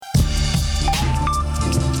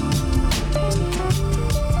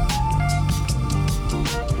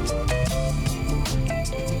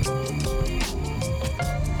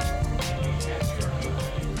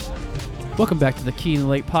Welcome back to the Keen and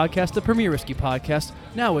Lake podcast, the premier whiskey podcast,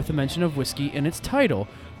 now with a mention of whiskey in its title.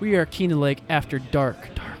 We are Keen and Lake after dark.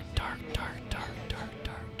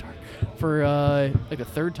 For like a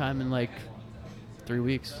third time in like 3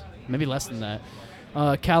 weeks, maybe less than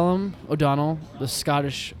that. Callum O'Donnell, the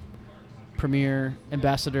Scottish premier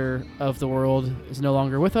ambassador of the world, is no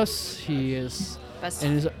longer with us. He is Best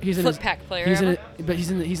he's in his pack player he's ever.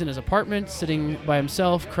 he's in his apartment, sitting by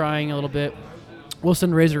himself, crying a little bit.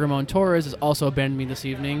 Wilson Razor Ramon Torres has also abandoned me this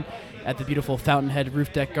evening at the beautiful Fountainhead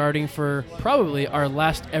roof deck garden for probably our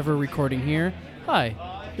last ever recording here. Hi,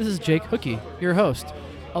 this is Jake Hookie, your host.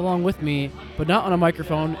 Along with me, but not on a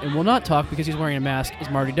microphone and will not talk because he's wearing a mask, is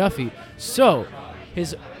Marty Duffy. So,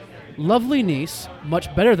 his lovely niece,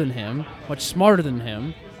 much better than him, much smarter than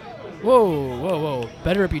him,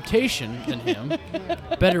 better reputation than him,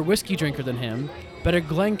 better whiskey drinker than him, better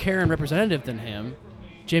Glencairn representative than him,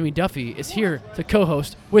 Jamie Duffy is here to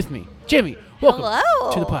co-host with me. Jamie, welcome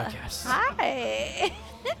Hello. to the podcast. Hi.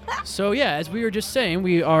 So yeah, as we were just saying,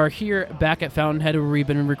 we are here back at Fountainhead where we've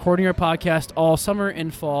been recording our podcast all summer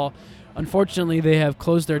and fall. Unfortunately, they have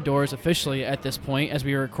closed their doors officially at this point as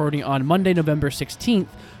we are recording on Monday, November 16th,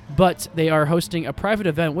 but they are hosting a private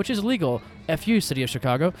event, which is legal, FU, City of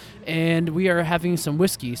Chicago, and we are having some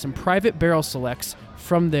whiskey, some private barrel selects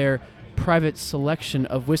from their private selection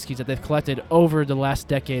of whiskeys that they've collected over the last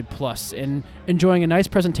decade plus, and enjoying a nice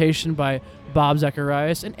presentation by Bob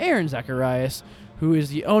Zacharias and Aaron Zacharias, who is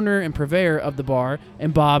the owner and purveyor of the bar,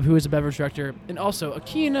 and Bob, who is a beverage director, and also a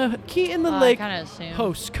Key in the Lake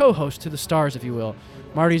co-host to the stars, if you will.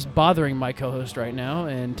 Marty's bothering my co-host right now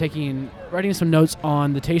and writing some notes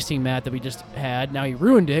on the tasting mat that we just had. Now he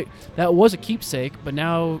ruined it. That was a keepsake, but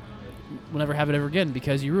now we'll never have it ever again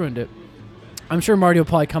because you ruined it. I'm sure Marty will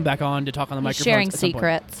probably come back on to talk on the microphone. Sharing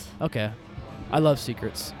secrets. Okay. I love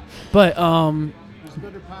secrets. But There's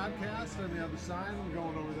another podcast on the other side. I'm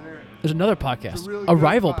going over there. there's another podcast, It's a really a good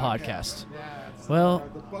rival podcast. Yeah, it's Well-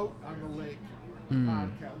 the Boat on the Lake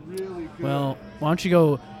podcast. Really good. Well, why don't you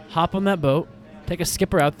go hop on that boat, take a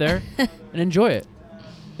skipper out there, and enjoy it.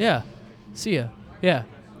 Yeah. See ya. Yeah.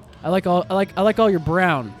 I like all your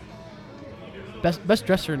brown. Best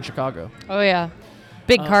dresser in Chicago. Oh, yeah.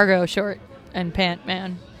 Big cargo short and pant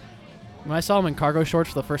man. When I saw him in cargo shorts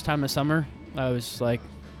for the first time this summer, I was like,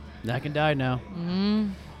 I can die now.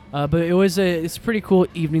 But it's a pretty cool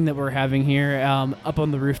evening that we're having here up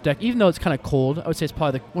on the roof deck. Even though it's kind of cold, I would say it's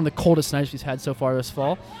probably one of the coldest nights we've had so far this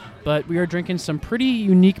fall. But we are drinking some pretty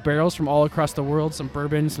unique barrels from all across the world, some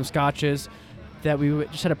bourbons, some scotches, that we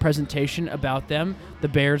just had a presentation about them. The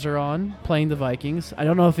Bears are on, playing the Vikings. I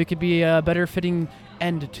don't know if it could be a better fitting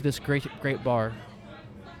end to this great bar.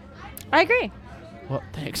 I agree. Well,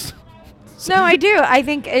 thanks. No, I do. I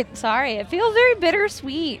think it feels very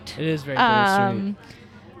bittersweet. It is very bittersweet.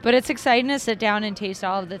 But it's exciting to sit down and taste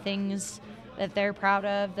all of the things that they're proud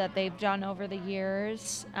of, that they've done over the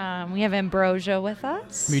years. We have Ambrosia with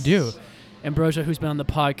us. We do. Ambrosia, who's been on the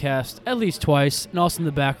podcast at least twice, and also in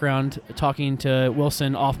the background talking to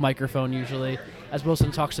Wilson off microphone usually, as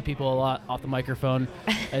Wilson talks to people a lot off the microphone,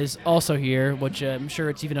 is also here, which I'm sure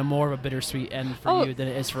it's even more of a bittersweet end for you than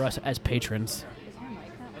it is for us as patrons.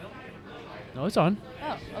 No, it's on.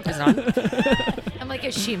 Oh, Is it on? I'm like,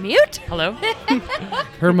 is she mute? Hello?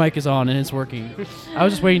 Her mic is on and it's working. I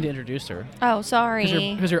was just waiting to introduce her Oh,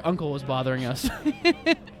 sorry. because her uncle was bothering us.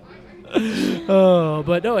 Oh,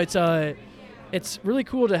 but no, it's really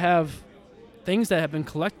cool to have things that have been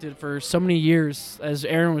collected for so many years. As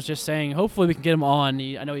Aaron was just saying, hopefully we can get him on.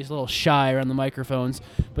 I know he's a little shy around the microphones,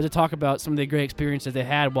 but to talk about some of the great experiences they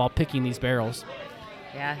had while picking these barrels.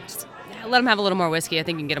 Yeah, just let him have a little more whiskey. I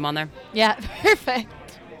think you can get him on there. Yeah, perfect.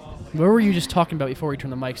 What were you just talking about before we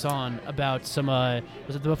turned the mics on about some,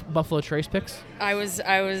 was it the Buffalo Trace picks? I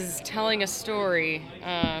was telling a story,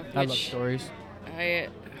 I love which stories. I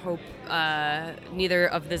hope neither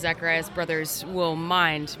of the Zacharias brothers will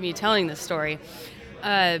mind me telling this story.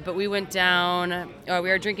 But we went down, we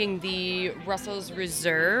were drinking the Russell's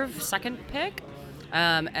Reserve second pick,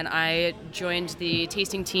 and I joined the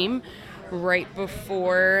tasting team right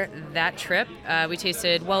before that trip. We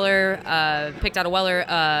tasted Weller, picked out a Weller,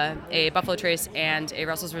 a Buffalo Trace, and a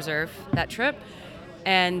Russell's Reserve that trip.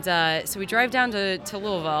 And so we drive down to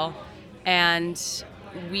Louisville, and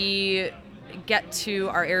we get to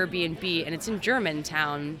our Airbnb, and it's in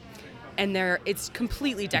Germantown, and it's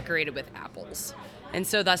completely decorated with apples. And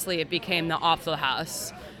so thusly it became the Apfel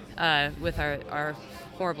House with our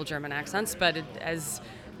horrible German accents. But as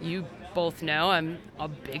you both know, I'm a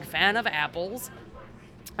big fan of apples.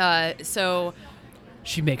 So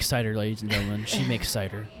She makes cider, ladies and gentlemen. She makes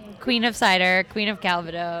cider. Queen of cider, queen of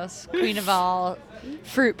Calvados, queen of all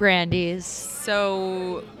fruit brandies.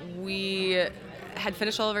 So we had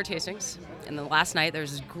finished all of our tastings, and then last night there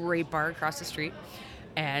was this great bar across the street,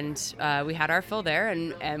 and we had our fill there,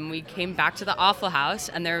 and we came back to the Waffle House,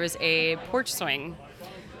 and there was a porch swing,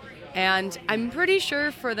 and I'm pretty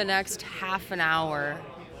sure for the next half an hour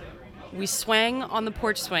we swang on the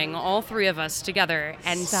porch swing, all three of us together,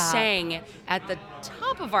 and Stop. sang at the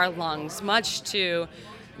top of our lungs, much to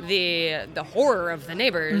the horror of the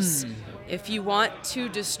neighbors. If you want to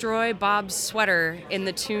destroy Bob's sweater in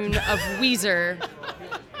the tune of Weezer,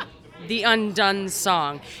 the Undone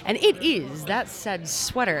song. And it is that said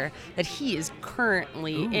sweater that he is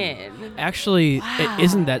currently in. Actually, it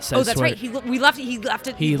isn't that said Oh, that's sweater. right. We left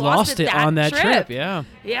it. He lost it on that trip. Yeah.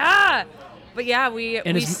 Yeah. But yeah,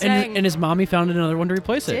 And we sang. his mommy found another one to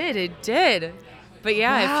replace it. It did. But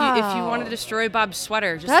yeah, if you Wow. want to destroy Bob's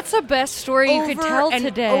sweater, just That's the best story you could tell and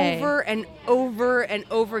today. over and over and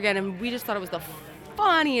over again, and we just thought it was the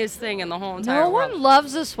funniest thing in the whole entire No world. one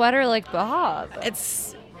loves a sweater like Bob.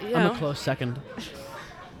 It's I'm a close second.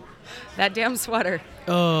 that damn sweater.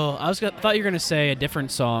 Oh, thought you were gonna say a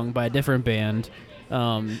different song by a different band.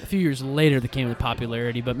 A few years later, that came into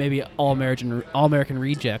popularity, but maybe All American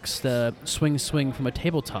Rejects, the "Swing Swing" from a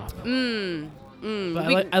Tabletop.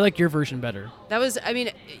 But I like your version better. That was. I mean,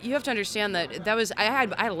 you have to understand that was. I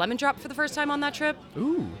had a lemon drop for the first time on that trip.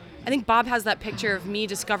 Ooh. I think Bob has that picture of me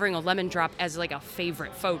discovering a lemon drop as like a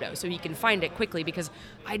favorite photo, so he can find it quickly because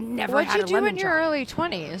I never What'd had you a do lemon in your drop. early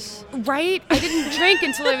 20s? Right? I didn't drink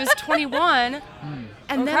until I was 21,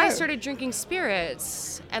 and then I Okay. started drinking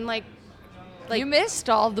spirits, and like You missed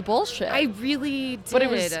all the bullshit. I really did. But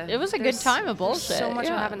it was a good time of there's so bullshit, much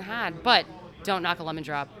yeah. I haven't had, but don't knock a lemon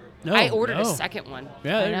drop. No, I ordered a no. second one.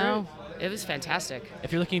 Yeah, I they're know. great. It was fantastic.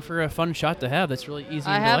 If you're looking for a fun shot to have, that's really easy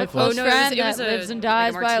I and have a delightful. close no, it was- friend it was that a- lives and like a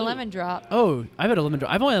dies by a martini. lemon drop. Oh, I've had a lemon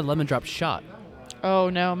drop. I've only had a lemon drop shot.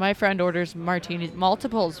 Oh no, my friend orders martinis,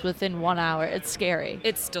 multiples within 1 hour. It's scary.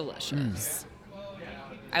 It's delicious.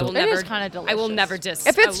 I will It never. is kind of delicious. I will never diss.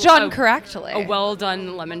 if it's a- done a- correctly. A well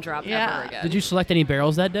done lemon drop Yeah. ever again. Did you select any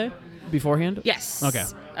barrels that day beforehand? Yes. Okay.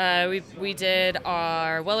 We did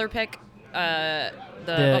our Weller pick, the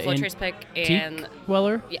Buffalo Trace pick, and Teak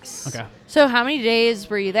Weller? yes. Okay. So how many days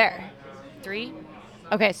were you there? 3.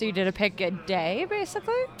 Okay, so you did a pick a day,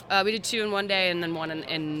 basically? We did 2 in one day, and then 1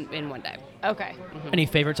 in one day. Okay. Any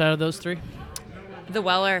favorites out of those three? The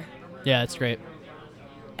Weller. Yeah, that's great.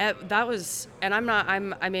 That was, and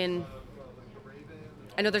I mean,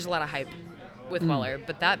 I know there's a lot of hype with Weller,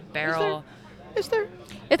 but that barrel. Is there?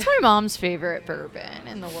 It's my mom's favorite bourbon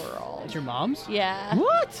in the world. It's your mom's? Yeah.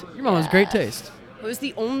 What? Your mom has great taste. It was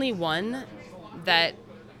the only one that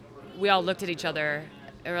we all looked at each other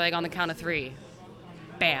and were like, on the count of 3,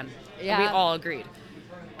 bam. And we Yeah. all agreed.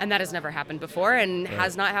 And that has never happened before and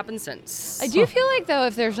has not happened since. I do feel like, though,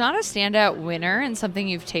 if there's not a standout winner in something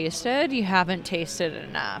you've tasted, you haven't tasted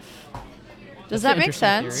enough. Does That's that an make interesting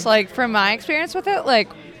sense? theory. Like, from my experience with it, like,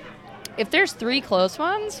 if there's 3 close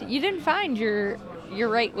ones, you didn't find your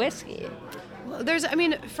right whiskey. I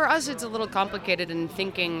mean, for us, it's a little complicated in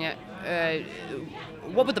thinking,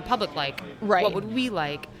 what would the public like? Right. What would we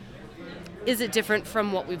like? Is it different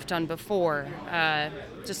from what we've done before?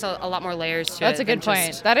 Just a lot more layers to it. That's a good than point.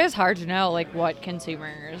 just- That is hard to know, like, what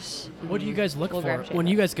consumers. What do you guys look We'll for gravitate when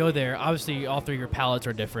to. you guys go there? Obviously, all three of your palates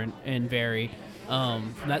are different and vary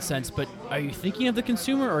from that sense. But are you thinking of the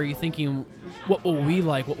consumer, or are you thinking what will we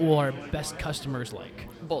like? What will our best customers like?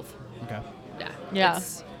 Both. Okay. Yeah. Yeah.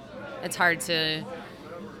 It's hard to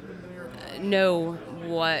know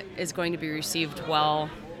what is going to be received well,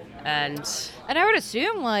 and And I would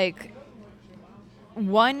assume, like,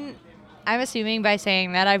 I'm assuming by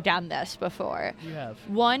saying that I've done this before. You have.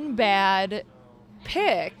 One bad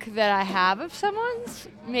pick that I have of someone's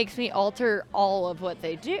makes me alter all of what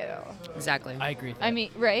they do. exactly. I agree. With I that.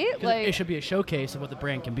 mean, right? 'Cause Like, it should be a showcase of what the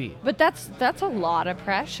brand can be. but that's a lot of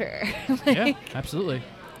pressure. Yeah, Like, absolutely.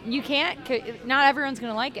 you can't. Not everyone's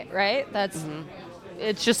gonna like it, right? That's.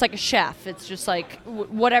 It's just like a chef. It's just like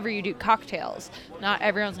whatever you do, cocktails. Not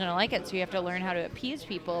everyone's gonna like it, so you have to learn how to appease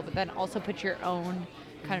people, but then also put your own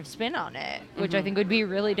kind of spin on it, which I think would be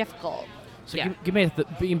really difficult. So Yeah. give me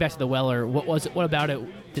being back to the Weller. What was it? What about it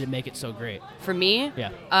did it make it so great? For me, Yeah.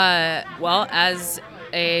 well, as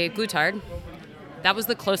a glutard, that was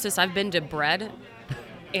the closest I've been to bread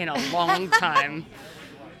in a long time.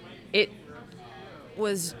 It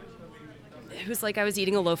was like I was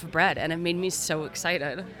eating a loaf of bread, and it made me so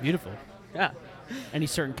excited. Beautiful. Yeah. Any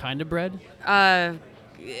certain kind of bread? I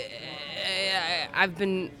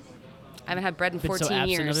haven't had bread in Been 14 so absent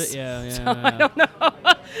years. of it. Yeah, yeah. So yeah. I don't know.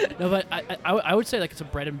 No, but I would say like it's a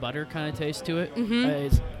bread and butter kind of taste to it.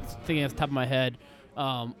 It's thinking off the top of my head.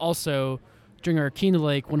 Also, during our Keen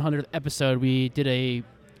Lake 100th episode, we did a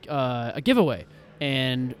giveaway,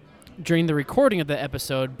 and during the recording of the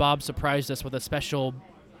episode, Bob surprised us with a special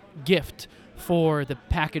gift for the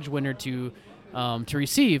package winner to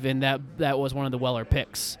receive, and that was one of the Weller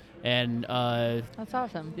picks. And That's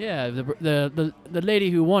awesome. yeah, the lady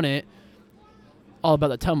who won it, all about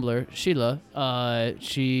the tumbler, Sheila,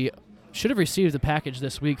 she should have received the package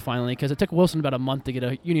this week finally, because it took Wilson about a month to get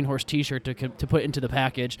a Union Horse T-shirt to put into the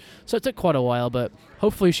package. So it took quite a while, but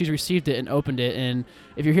hopefully she's received it and opened it. And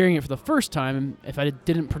if you're hearing it for the first time, if I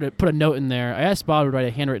didn't put a note in there, I asked Bob to write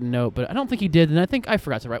a handwritten note, but I don't think he did, and I think I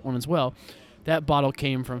forgot to write one as well. That bottle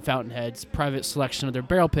came from Fountainhead's private selection of their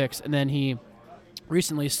barrel picks, and then he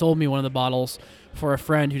recently sold me one of the bottles for a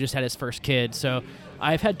friend who just had his first kid. So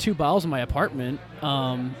I've had 2 bottles in my apartment,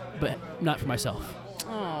 but not for myself.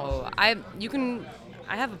 Oh, I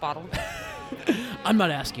have a bottle. I'm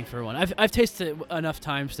not asking for one. I've tasted it enough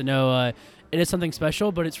times to know it is something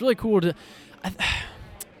special, but it's really cool to...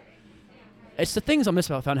 it's the things I miss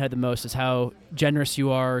about Fountainhead the most is how generous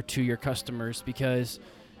you are to your customers, because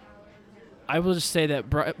I will just say that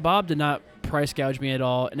Bob did not price gouge me at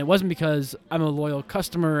all, and it wasn't because I'm a loyal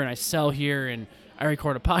customer and I sell here and I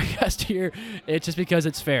record a podcast here. It's just because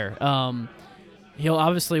it's fair. He'll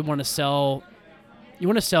obviously want to sell... You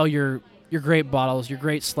want to sell your great bottles, your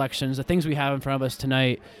great selections, the things we have in front of us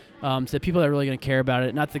tonight, to the people that are really going to care about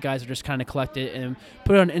it, not the guys that just kind of collect it and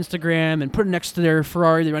put it on Instagram and put it next to their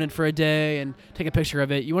Ferrari they run it for a day and take a picture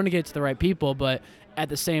of it. You want to get it to the right people, but at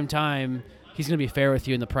the same time, he's going to be fair with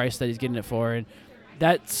you in the price that he's getting it for. And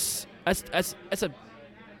that's a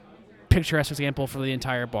picturesque example for the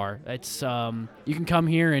entire bar. It's you can come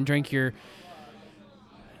here and drink your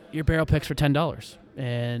barrel picks for $10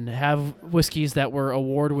 and have whiskeys that were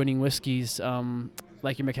award-winning whiskeys,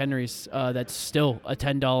 like your McHenry's, that's still a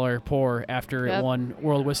 $10 pour after it won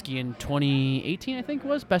World Whiskey in 2018, I think it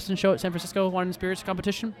was. Best in Show at San Francisco Wine and Spirits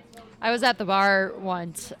competition. I was at the bar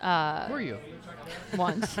once. Were you?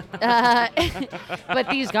 Once. But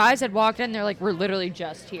these guys had walked in, they're like, we're literally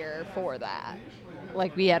just here for that.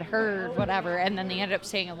 Like, we had heard whatever, and then they ended up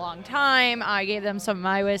staying a long time. I gave them some of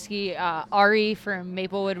my whiskey. Ari from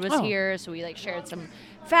Maplewood was here, so we shared some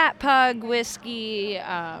Fat Pug whiskey.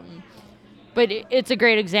 But it's a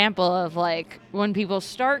great example of when people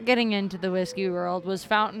start getting into the whiskey world. Was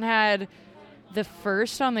Fountainhead the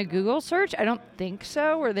first on the Google search? I don't think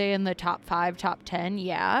so. Were they in the top 5, top 10?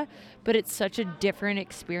 Yeah. But it's such a different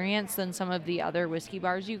experience than some of the other whiskey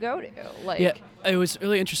bars you go to. Yeah, it was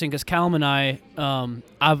really interesting because Callum and I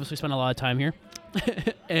obviously spend a lot of time here,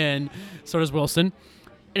 and so does Wilson.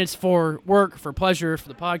 And it's for work, for pleasure, for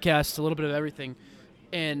the podcast, a little bit of everything.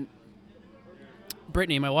 And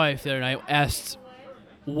Brittany, my wife, the other night asked,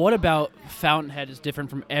 what about Fountainhead is different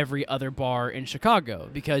from every other bar in Chicago?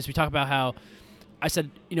 Because we talk about how, I said,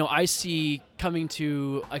 I see coming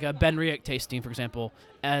to a Ben Riach tasting, for example,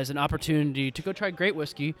 as an opportunity to go try great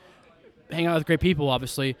whiskey, hang out with great people,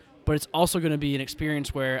 obviously, but it's also going to be an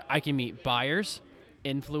experience where I can meet buyers,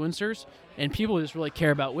 influencers, and people who just really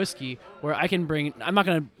care about whiskey, where I can bring, I'm not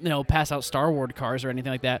going to, pass out Star Wars cars or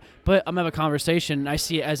anything like that, but I'm going to have a conversation, and I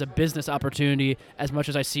see it as a business opportunity as much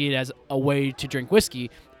as I see it as a way to drink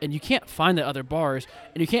whiskey. And you can't find that other bars,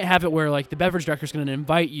 and you can't have it where the beverage director is going to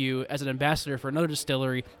invite you as an ambassador for another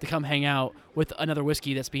distillery to come hang out with another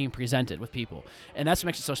whiskey that's being presented with people, and that's what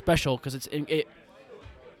makes it so special because it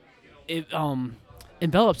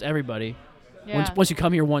envelops everybody. Yeah. Once you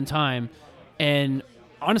come here one time, and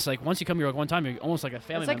honestly, once you come here one time, you're almost like a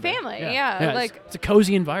family. It's like member. family, yeah. It's a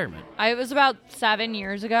cozy environment. It was about 7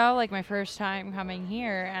 years ago, my first time coming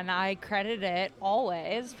here, and I credit it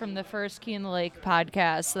always from the first Key in the Lake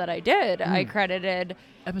podcast that I did. I credited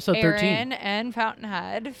Episode Aaron 13 and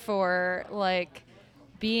Fountainhead for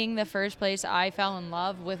being the first place I fell in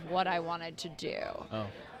love with what I wanted to do. Oh.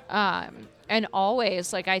 And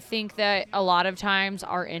always, I think that a lot of times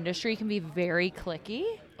our industry can be very cliquey.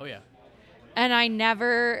 Oh yeah. And I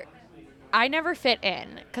never fit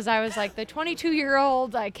in because I was the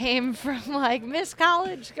 22-year-old. I came from Miss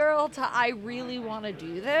College girl to I really want to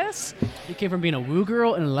do this. You came from being a woo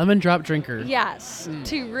girl and a lemon drop drinker. Yes,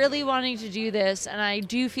 to really wanting to do this. And I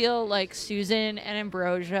do feel like Susan and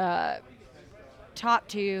Ambrosia, top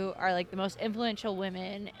 2, are the most influential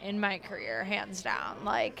women in my career, hands down.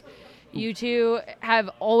 You two have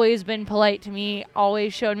always been polite to me,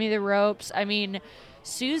 always showed me the ropes. I mean,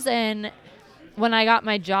 Susan, when I got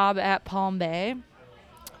my job at Palm Bay,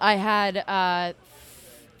 I had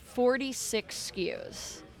 46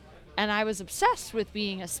 SKUs, and I was obsessed with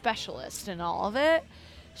being a specialist in all of it.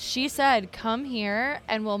 She said, come here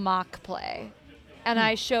and we'll mock play. and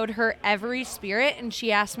I showed her every spirit, and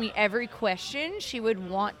she asked me every question she would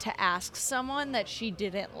want to ask someone that she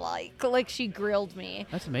didn't like. Like, she grilled me.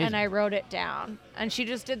 That's amazing. And I wrote it down. And she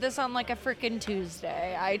just did this on like a freaking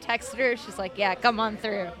Tuesday. I texted her. She's like, yeah, come on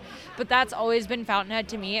through. But that's always been Fountainhead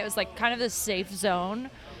to me. It was like kind of this safe zone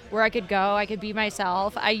where I could go, I could be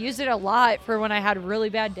myself. I used it a lot for when I had really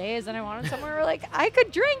bad days and I wanted somewhere where like I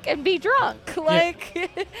could drink and be drunk,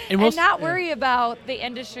 like, and not worry about the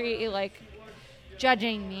industry like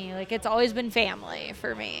judging me. Like, it's always been family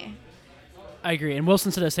for me. I agree. And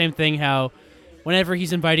Wilson said the same thing, how whenever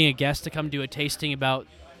he's inviting a guest to come do a tasting about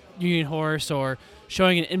Union Horse or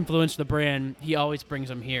showing an influence of the brand, he always brings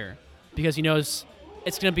them here because he knows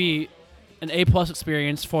it's going to be an A+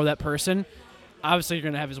 experience for that person. Obviously, you're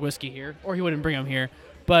going to have his whiskey here, or he wouldn't bring him here.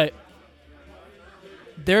 But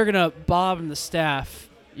they're going to, Bob and the staff,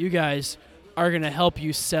 you guys are going to help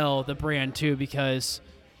you sell the brand too, because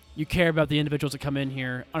you care about the individuals that come in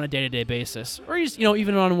here on a day-to-day basis, or just,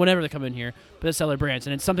 even on whenever they come in here, but they sell their brands,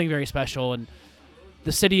 and it's something very special, and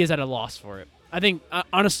the city is at a loss for it. I think,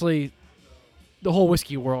 honestly, the whole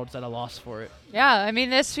whiskey world is at a loss for it. Yeah, I mean,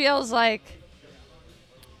 this feels like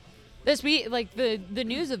this week, like the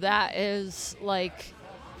news of that is like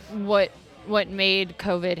what made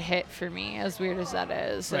COVID hit for me, as weird as that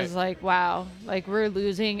is. Right. Is like, wow, like we're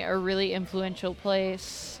losing a really influential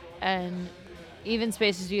place, and even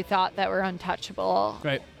spaces you thought that were untouchable,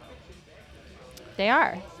 Right. they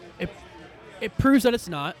are. It proves that it's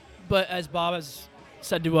not, but as Bob has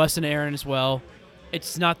said to us and Aaron as well,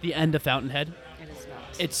 it's not the end of Fountainhead. It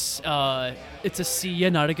is not. It's a see ya,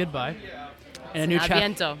 not a goodbye. And a new chapter.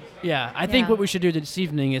 Aviento. Yeah, I think Yeah. what we should do this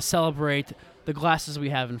evening is celebrate the glasses we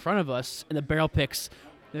have in front of us and the barrel picks,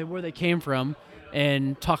 where they came from,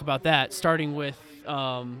 and talk about that. Starting with,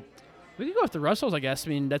 we could go with the Russells, I guess. I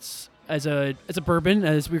mean, that's as a bourbon,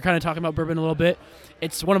 as we were kind of talking about bourbon a little bit.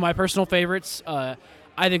 It's one of my personal favorites.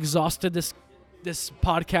 I've exhausted this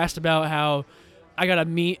podcast about how I got to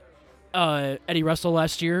meet Eddie Russell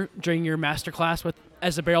last year during your masterclass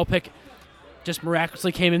as a barrel pick. Just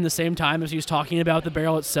miraculously came in the same time as he was talking about the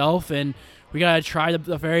barrel itself, and we got to try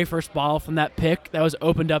the very first bottle from that pick that was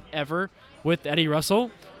opened up ever with Eddie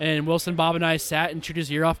Russell. And Wilson, Bob, and I sat and chewed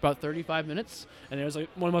his ear off about 35 minutes, and it was like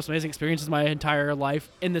one of the most amazing experiences of my entire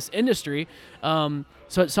life in this industry. So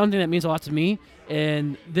it's something that means a lot to me,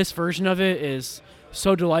 and this version of it is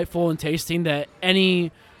so delightful and tasting that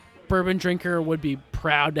any bourbon drinker would be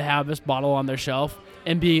proud to have this bottle on their shelf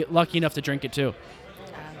and be lucky enough to drink it too.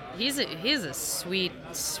 He's a sweet,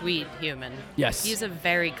 sweet human. Yes. He's a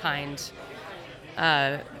very kind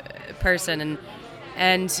person,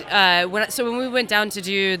 and when we went down to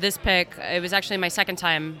do this pick, it was actually my second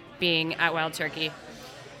time being at Wild Turkey,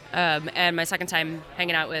 and my second time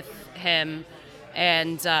hanging out with him,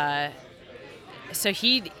 and so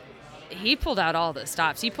he pulled out all the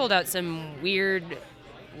stops. He pulled out some weird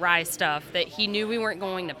rye stuff that he knew we weren't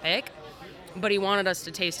going to pick, but he wanted us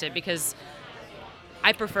to taste it because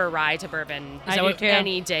I prefer rye to bourbon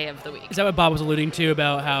any day of the week. Is that what Bob was alluding to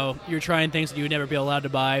about how you're trying things that you would never be allowed to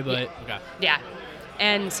buy? But Yeah. Okay. Yeah,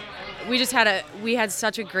 and we just had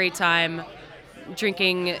such a great time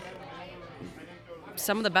drinking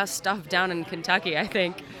some of the best stuff down in Kentucky, I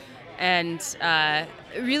think, and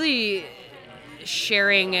really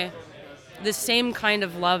sharing the same kind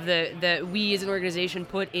of love that we as an organization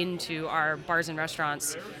put into our bars and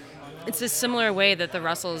restaurants. It's a similar way that the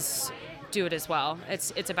Russells do it as well.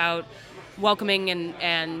 It's about welcoming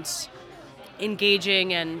and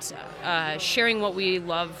engaging and sharing what we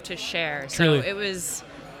love to share. Truly. So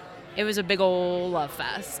it was a big old love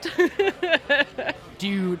fest. Do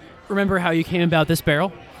you remember how you came about this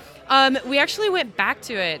barrel? We actually went back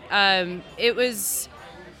to it. It was,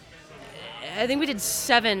 I think we did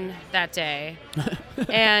 7 that day,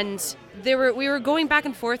 and we were going back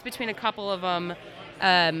and forth between a couple of them,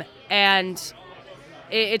 and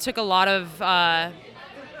it took a lot of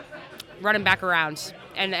running back around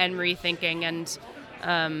and rethinking and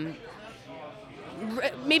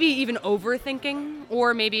maybe even overthinking,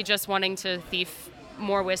 or maybe just wanting to thief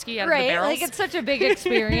more whiskey out of the Right, barrels. like it's such a big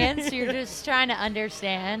experience. You're just trying to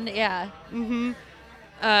understand. Yeah.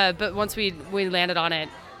 But once we landed on it,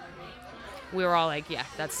 we were all like, yeah,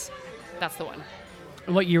 that's the one.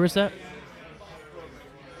 And what year was that?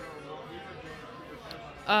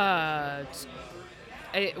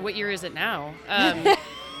 What year is it now?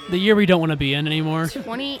 The year we don't want to be in anymore.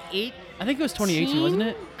 28. I think it was 2018, wasn't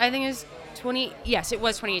it? I think it was 20. Yes, it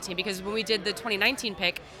was 2018 because when we did the 2019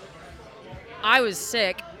 pick, I was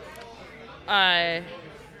sick, and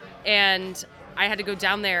I had to go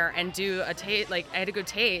down there and do a taste. Like I had to go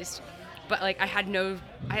taste, but like I had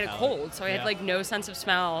a cold, so I had like no sense of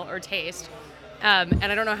smell or taste. And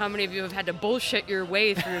I don't know how many of you have had to bullshit your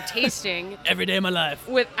way through tasting Every day of my life.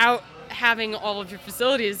 without having all of your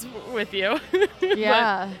facilities with you.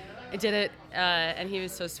 Yeah. But I did it, and he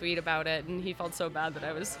was so sweet about it, and he felt so bad that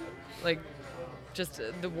I was like just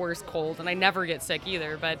the worst cold, and I never get sick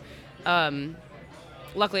either. But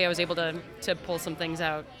luckily, I was able to pull some things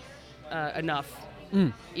out enough,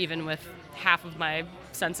 even with half of my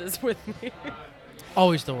senses with me.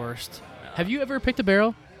 Always the worst. Have you ever picked a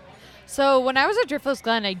barrel? So when I was at Driftless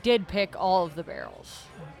Glen, I did pick all of the barrels.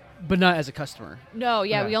 But not as a customer. No,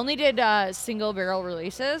 yeah, Okay. we only did single barrel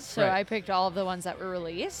releases, so Right. I picked all of the ones that were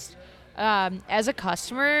released. As a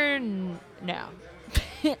customer, no.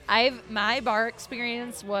 My bar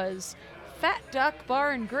experience was Fat Duck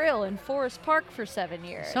Bar and Grill in Forest Park for 7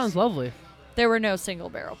 years. Sounds lovely. There were no single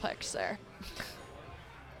barrel picks there.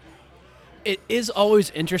 It is always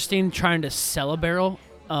interesting trying to sell a barrel,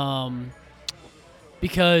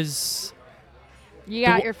 because You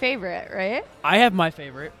got The- your favorite, right? I have my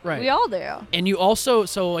favorite. Right. We all do. And you also,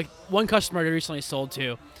 so like one customer I recently sold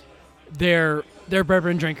to, they're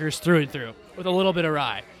bourbon drinkers through and through with a little bit of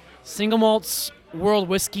rye. Single malts, world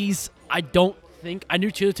whiskeys, I don't think, I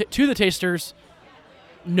knew two of the tasters,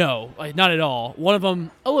 no, like not at all. One of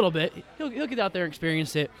them, a little bit. He'll get out there and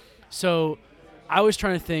experience it. So I was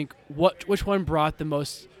trying to think which one brought the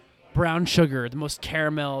most brown sugar, the most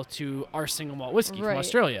caramel to our single malt whiskey from Right.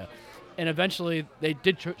 Australia. And eventually they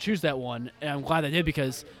did choose that one, and I'm glad they did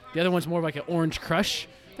because the other one's more of like an orange crush.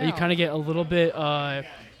 And you Oh. kind of get a little bit The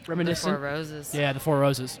reminiscent. Four Roses. Yeah, the Four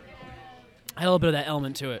Roses. Had a little bit of that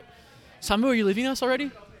element to it. Samu, are you leaving us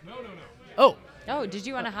already? No, no, no. Oh, Oh, did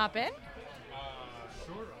you want to hop in?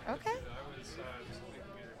 Sure. Okay. I was just thinking.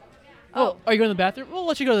 oh, are you going to the bathroom? We'll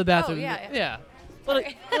let you go to the bathroom. yeah.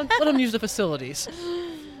 Let him use the facilities.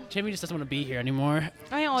 Jamie just doesn't want to be here anymore.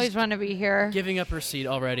 I always want to be here. Giving up her seat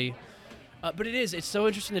already. But it's so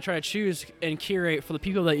interesting to try to choose and curate for the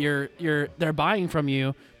people that they're buying from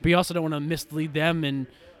you, but you also don't want to mislead them in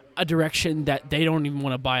a direction that they don't even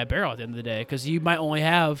want to buy a barrel at the end of the day, because you might only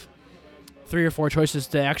have 3 or 4 choices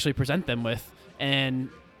to actually present them with, and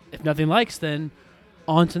if nothing likes, then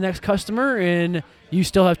on to the next customer, and you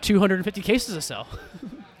still have 250 cases to sell.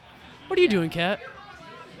 What are you doing, Kat?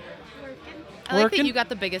 I like Working? that you got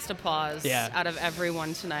the biggest applause Yeah. out of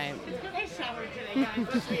everyone tonight. I showered today, guys.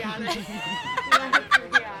 Let's be honest.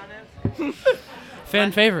 Let's be honest.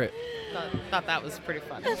 Fan favorite. Thought that was pretty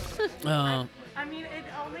fun. I mean, it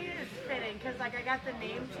only is fitting because, like, I got the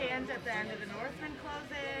name change at the end of the Northman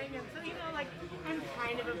closing, and so like, I'm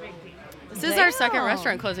kind of a big deal. This is our second Damn.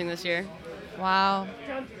 restaurant closing this year. Wow.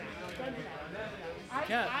 Don't do that. Don't do that.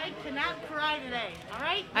 Yeah. I cannot cry today. All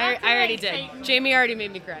right. I Not already today, did. Satan. Jamie already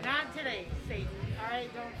made me cry. Not today, Satan. All right.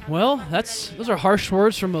 Don't. Well, those are harsh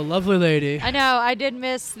words from a lovely lady. I know. I did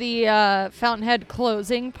miss the Fountainhead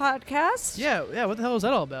closing podcast. Yeah. What the hell was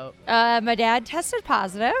that all about? My dad tested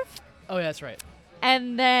positive, Oh, yeah, that's right.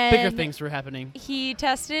 and then Bigger things were happening. he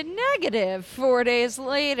tested negative 4 days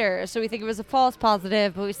later. So we think it was a false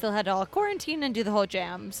positive, but we still had to all quarantine and do the whole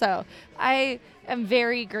jam. So I am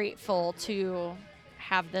very grateful to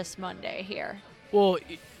have this Monday here. Well,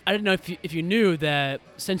 I didn't know if you knew that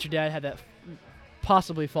since your dad had that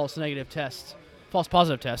possibly false positive test,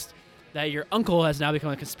 that your uncle has now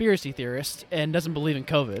become a conspiracy theorist and doesn't believe in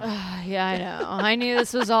COVID. Yeah, I know. I knew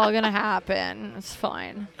this was all going to happen. It's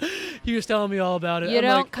fine. He was telling me all about it. You I'm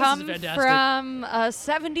don't like, this is come fantastic. from a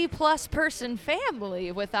 70-plus person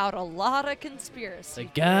family without a lot of conspiracy The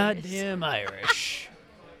theories. goddamn Irish.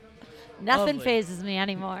 Nothing Lovely. phases me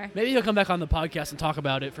anymore. Maybe he'll come back on the podcast and talk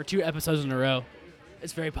about it for 2 episodes in a row.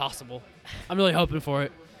 It's very possible. I'm really hoping for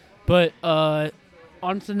it. But on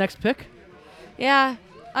to the next pick. Yeah.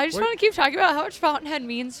 I just Where- want to keep talking about how much Fountainhead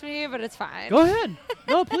means to me, but it's fine. Go ahead.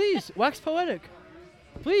 No, please. Wax poetic.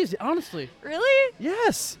 Please, honestly. Really?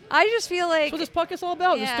 Yes. I just feel like That's what this podcast is all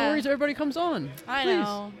about. Yeah. The stories everybody comes on. I Please.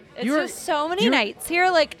 know. It's You're- just so many you're- nights here.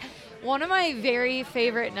 Like, one of my very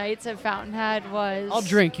favorite nights at Fountainhead was I'll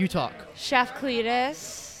drink. You talk. Chef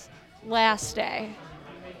Cletus last day.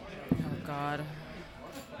 Oh God.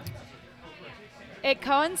 It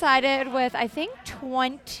coincided with, I think,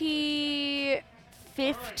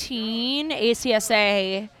 2015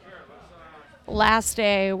 ACSA last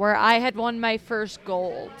day, where I had won my first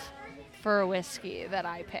gold for a whiskey that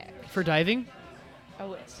I picked. For diving? A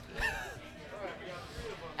whiskey.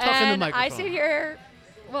 Talk in the And I microphone. stayed here,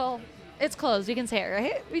 well, it's closed. We can say it,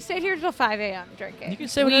 right? We stayed here till 5 a.m. drinking. You can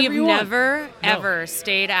say whatever We've you want. never, No. ever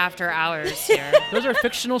stayed after hours here. Those are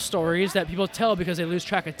fictional stories that people tell because they lose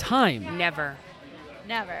track of time. Never.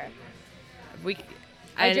 Never.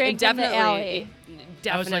 I And drank in the alley.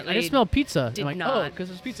 Definitely. I was like, I just smell pizza. did I'm like, not. oh, because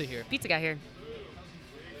there's pizza here. Pizza guy here.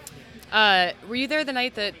 Were you there the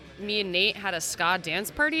night that me and Nate had a ska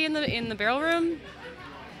dance party in the barrel room?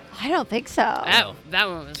 I don't think so. That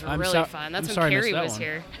one was I'm really so- fun. That's I'm when sorry I missed Carrie that was one.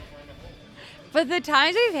 here. But the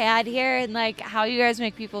times we've had here and like how you guys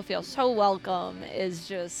make people feel so welcome is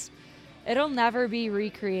just, it'll never be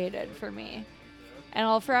recreated for me. And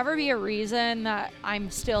it'll forever be a reason that I'm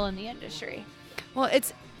still in the industry. Well,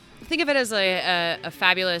 think of it as a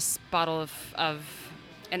fabulous bottle of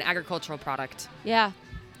an agricultural product. Yeah.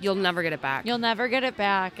 You'll never get it back. You'll never get it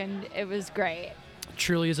back, and it was great.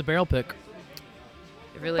 Truly is a barrel pick.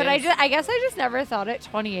 It really But is. I guess I just never thought at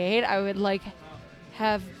 28 I would like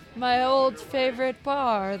have my old favorite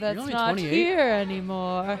bar that's only not 28? here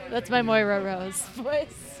anymore. That's my Moira Rose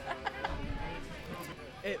voice.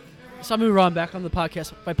 Samu Ron back on the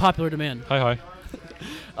podcast by popular demand. Hi.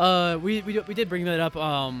 We did bring that up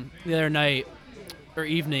the other night or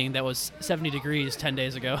evening. That was 70 degrees 10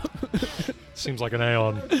 days ago. Seems like an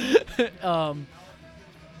aeon.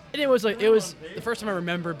 And it was the first time I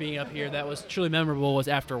remember being up here that was truly memorable was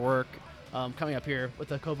after work, coming up here with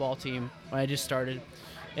the COBOL team when I just started,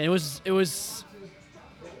 and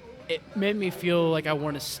it made me feel like I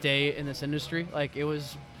want to stay in this industry. Like it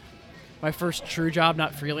was my first true job,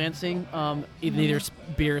 not freelancing, either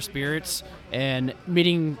beer or spirits, and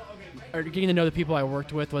meeting or getting to know the people I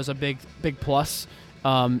worked with was a big plus.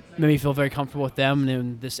 Made me feel very comfortable with them,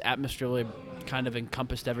 and this atmosphere really kind of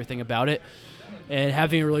encompassed everything about it. And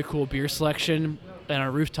having a really cool beer selection and a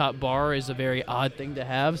rooftop bar is a very odd thing to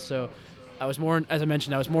have. So I was more, as I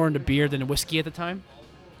mentioned, I was more into beer than whiskey at the time,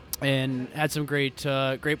 and had some great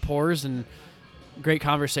pours and great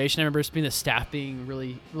conversation. I remember just being the staff being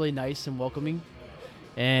really, really nice and welcoming.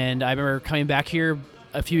 And I remember coming back here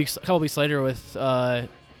a couple weeks later with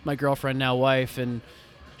my girlfriend, now wife, and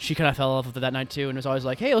she kind of fell off with it that night too. And was always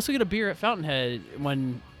like, "Hey, let's go get a beer at Fountainhead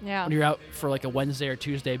when you're out for like a Wednesday or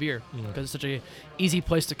Tuesday beer, because it's such a easy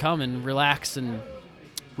place to come and relax and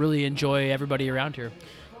really enjoy everybody around here."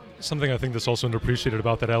 Something I think that's also underappreciated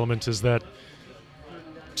about that element is that,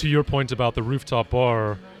 to your point about the rooftop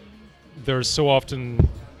bar, there's so often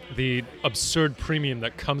the absurd premium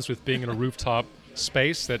that comes with being in a rooftop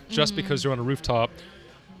space that just because you're on a rooftop,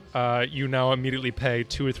 you now immediately pay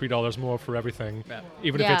 $2 or $3 more for everything,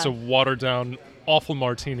 even if it's a watered down, awful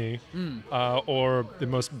martini or the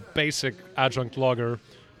most basic adjunct lager,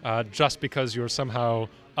 just because you're somehow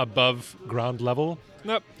above ground level.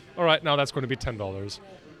 Nope. All right, now that's going to be $10.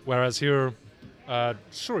 Whereas here,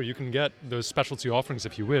 sure, you can get those specialty offerings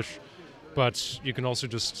if you wish, but you can also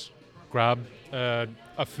just grab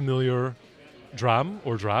a familiar dram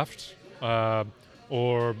or draft.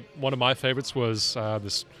 Or one of my favorites was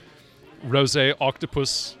this Rosé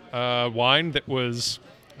Octopus wine that was,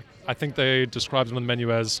 I think they described it on the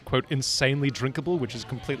menu as, quote, insanely drinkable, which is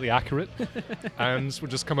completely accurate. And would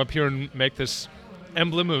just come up here and make this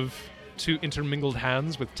emblem of two intermingled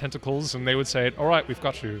hands with tentacles, and they would say, "All right, we've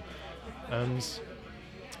got you." And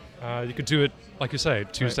you could do it, like you say,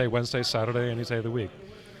 Tuesday, Wednesday, Saturday, any day of the week.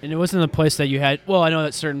 And it wasn't a place that you had, well, I know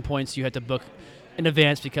at certain points you had to book in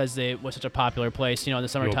advance because it was such a popular place, in the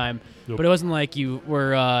summertime. Yep. But it wasn't like you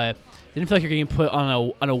were, didn't feel like you're getting put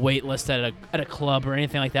on a wait list at a club or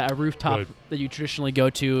anything like that, a rooftop Right. that you traditionally go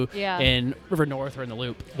to in River North or in the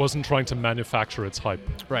Loop. Wasn't trying to manufacture its hype.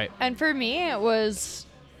 Right. And for me, it was,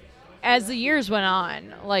 as the years went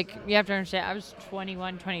on, like, you have to understand, I was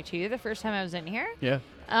 21, 22 the first time I was in here. Yeah.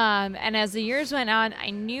 And as the years went on, I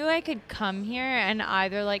knew I could come here and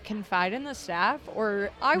either, like, confide in the staff, or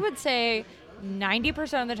I would say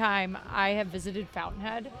 90% of the time I have visited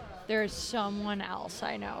Fountainhead, there is someone else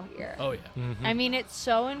I know here. Oh, yeah. I mean, it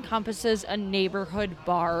so encompasses a neighborhood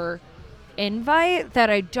bar invite that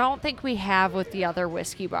I don't think we have with the other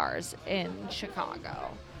whiskey bars in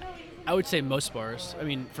Chicago. I would say most bars. I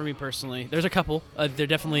mean, for me personally, there's a couple. There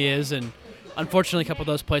definitely is, and unfortunately, a couple of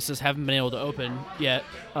those places haven't been able to open yet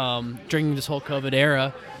during this whole COVID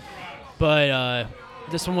era. But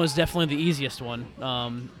this one was definitely the easiest one,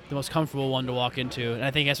 the most comfortable one to walk into. And I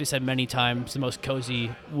think, as we said many times, the most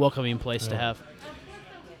cozy, welcoming place to have.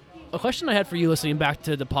 A question I had for you listening back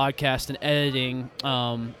to the podcast and editing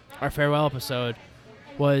our farewell episode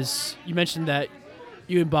was, you mentioned that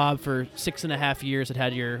you and Bob for 6.5 years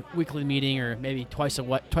had your weekly meeting, or maybe twice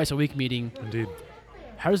a week meeting. Indeed.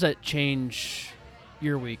 How does that change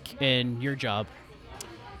your week and your job?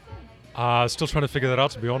 Still trying to figure that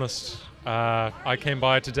out, to be honest. I came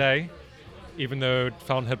by today, even though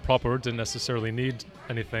Fountainhead proper didn't necessarily need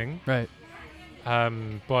anything. Right.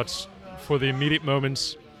 But for the immediate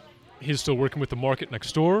moments, he's still working with the market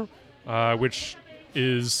next door, which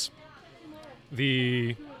is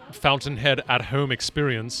the Fountainhead at home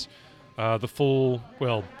experience, the full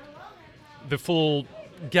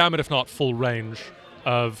gamut, if not full range,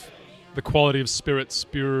 of the quality of spirits,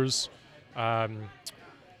 beers,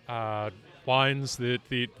 wines.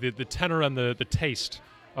 The tenor and the taste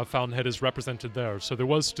of Fountainhead is represented there. So there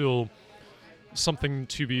was still something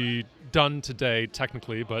to be done today,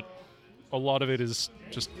 technically, but a lot of it is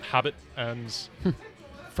just habit, and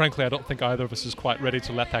frankly, I don't think either of us is quite ready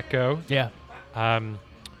to let that go. Yeah.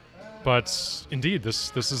 But indeed,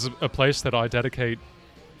 this is a place that I dedicate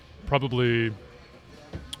probably,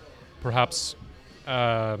 perhaps,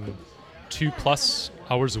 2+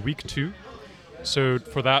 hours a week to. So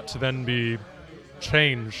for that to then be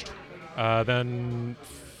changed, then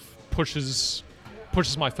pushes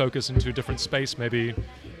my focus into a different space. Maybe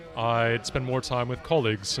I'd spend more time with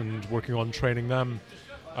colleagues and working on training them,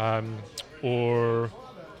 or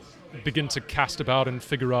begin to cast about and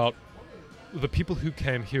figure out the people who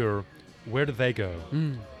came here, where do they go?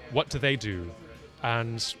 What do they do?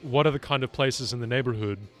 And what are the kind of places in the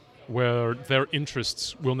neighborhood where their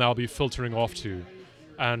interests will now be filtering off to?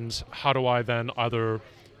 And how do I then either,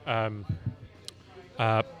 I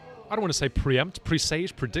don't want to say preempt,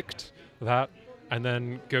 presage, predict that, and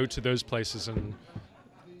then go to those places and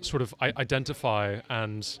sort of identify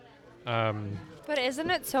and... But isn't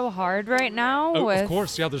it so hard right now? of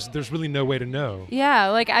course, yeah, there's really no way to know. Yeah,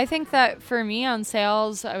 like I think that for me on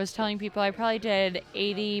sales, I was telling people I probably did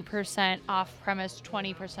 80% off-premise,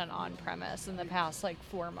 20% on-premise in the past like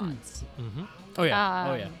 4 months. Mm-hmm. Oh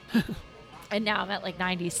yeah. And now I'm at like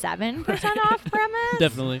 97% off-premise.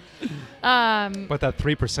 Definitely. But that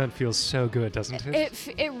 3% feels so good, doesn't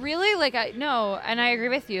it? It really, like, no, and I agree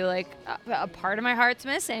with you. Like, a part of my heart's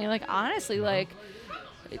missing. Like, honestly, like,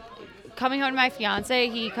 coming home to my fiance,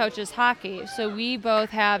 he coaches hockey. So we both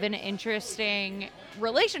have an interesting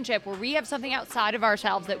relationship where we have something outside of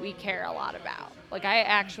ourselves that we care a lot about. Like, I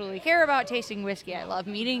actually care about tasting whiskey. I love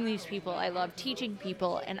meeting these people. I love teaching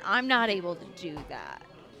people. And I'm not able to do that.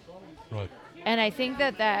 Right. And I think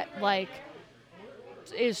that like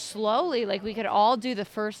is slowly, like we could all do the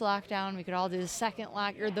first lockdown, we could all do the second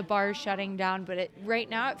or the bars shutting down, but right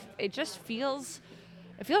now it just feels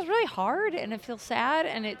really hard, and it feels sad,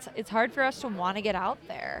 and it's hard for us to want to get out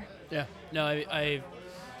there. Yeah. No, I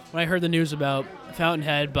when I heard the news about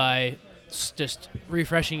Fountainhead by just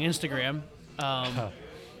refreshing Instagram,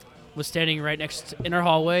 was standing right next in our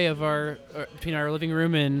hallway of between our living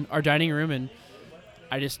room and our dining room, and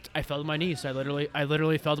I fell to my knees. I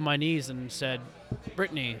literally fell to my knees and said,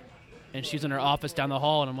 "Brittany," and she's in her office down the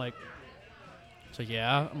hall, and I'm like, "So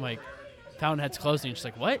yeah," I'm like, "Fountainhead's closing." She's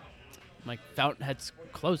like, "What?" I'm like, "Fountainhead's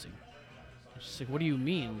closing." She's like, "What do you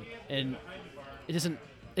mean?" And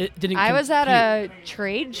it didn't. I was at a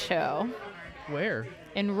trade show. Where?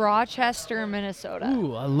 In Rochester, Minnesota.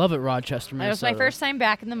 Ooh, I love it, Rochester, Minnesota. It was my first time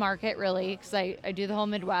back in the market, really, because I do the whole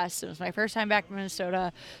Midwest. It was my first time back in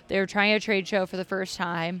Minnesota. They were trying a trade show for the first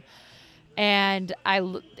time, and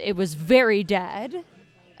it was very dead,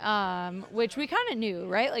 which we kind of knew,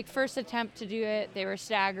 right? Like, first attempt to do it, they were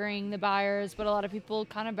staggering the buyers, but a lot of people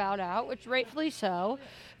kind of bowed out, which rightfully so.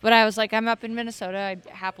 But I was like, I'm up in Minnesota. I'd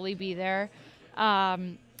happily be there.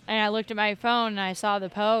 And I looked at my phone and I saw the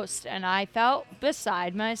post, and I felt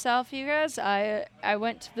beside myself, you guys. I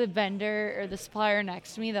went to the vendor or the supplier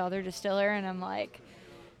next to me, the other distiller, and I'm like,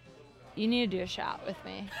 you need to do a shot with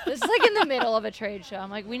me. This is like in the middle of a trade show. I'm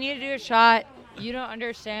like, we need to do a shot. You don't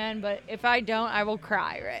understand, but if I don't, I will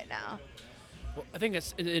cry right now. Well, I think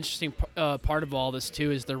that's an interesting part of all this,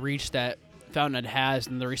 too, is the reach that Fountainhead has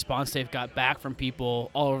and the response they've got back from people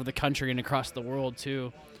all over the country and across the world,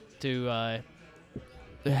 too, to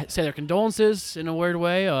say their condolences in a weird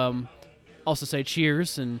way, also say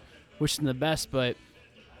cheers and wish them the best, but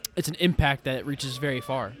it's an impact that reaches very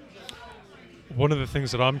far. One of the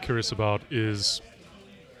things that I'm curious about is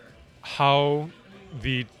how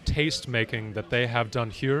the taste making that they have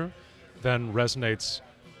done here then resonates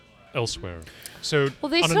elsewhere. So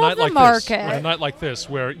well, they on a still night have the like market. this, on a night like this,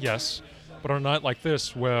 where but on a night like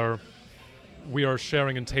this where we are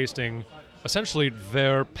sharing and tasting essentially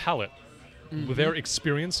their palate, with their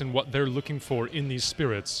experience and what they're looking for in these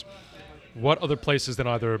spirits, what other places then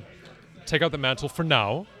either take out the mantle for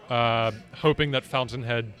now, hoping that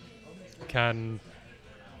Fountainhead can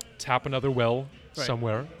tap another well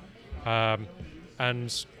somewhere,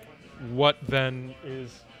 and what then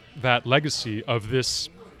is that legacy of this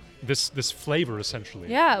flavor essentially?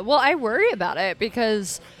 Yeah, well, I worry about it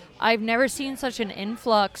because I've never seen such an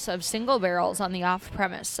influx of single barrels on the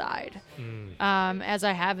off-premise side as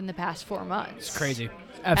I have in the past 4 months. It's crazy.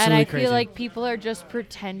 And Absolutely I crazy. feel like people are just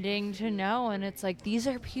pretending to know, and it's like, these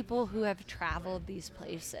are people who have traveled these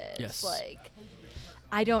places. Yes. Like,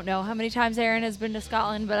 I don't know how many times Aaron has been to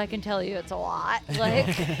Scotland, but I can tell you it's a lot.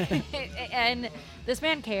 Like, and this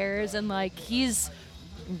man cares, and like, he's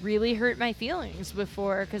really hurt my feelings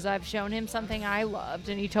before because I've shown him something I loved,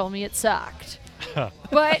 and he told me it sucked.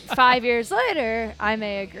 But 5 years later, I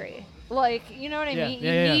may agree. Like, you know what I Yeah, mean?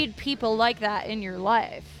 yeah, You yeah. need people like that in your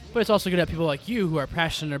life. But it's also good to have people like you who are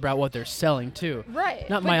passionate about what they're selling too. Right.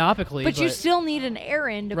 Not myopically, But you still need an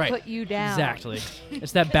Aaron to right. put you down. Exactly.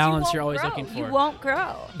 It's that 'Cause balance you you're always won't looking grow. for. You won't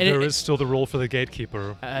grow. And There is still the role for the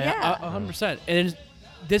gatekeeper. Yeah. 100%. And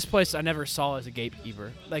this place I never saw as a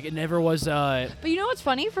gatekeeper. Like it never was. But you know what's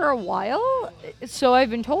funny? For a while, so I've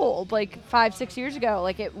been told, like 5-6 years ago,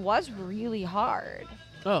 like it was really hard.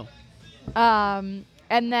 Oh.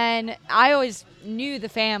 And then I always knew the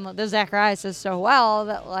Zacharias so well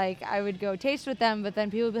that like I would go taste with them, but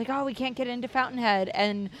then people would be like, "Oh, we can't get into Fountainhead,"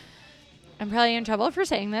 and I'm probably in trouble for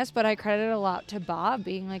saying this, but I credit it a lot to Bob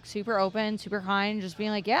being like super open, super kind, just being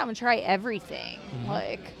like, "Yeah, I'm gonna try everything."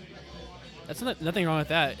 Like, That's nothing wrong with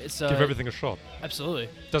that. It's Give everything a shot. Absolutely.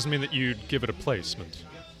 Doesn't mean that you'd give it a placement.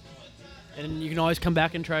 And you can always come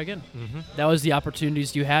back and try again. Mm-hmm. That was the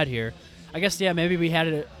opportunities you had here. I guess, yeah, maybe we had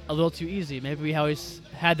it a little too easy. Maybe we always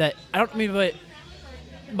had that. I don't mean, but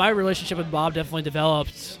my relationship with Bob definitely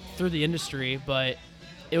developed through the industry, but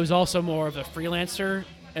it was also more of a freelancer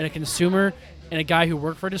and a consumer and a guy who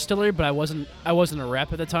worked for a distillery, but I wasn't a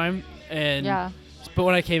rep at the time. And yeah. But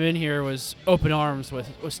when I came in here, it was open arms with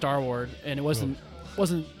Starward, and it wasn't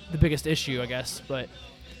the biggest issue, I guess. But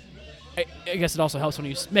I guess it also helps when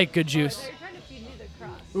you make good juice.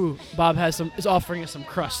 Ooh, Bob is offering us some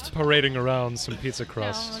crust. Parading around some pizza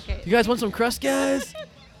crust. No, okay. You guys want some crust, guys?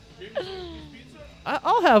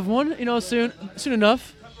 I'll have one, soon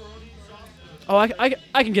enough. Oh,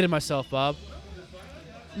 I can get it myself, Bob.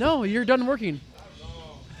 No, you're done working.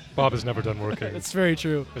 Bob has never done working. That's very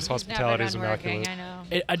true. His Never hospitality is done working, immaculate.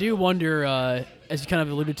 I know. I do wonder, as you kind of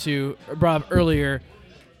alluded to, Bob, earlier,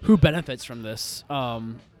 who benefits from this?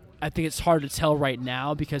 I think it's hard to tell right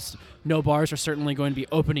now because no bars are certainly going to be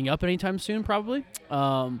opening up anytime soon, probably.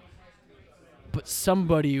 But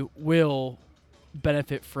somebody will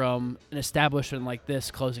benefit from an establishment like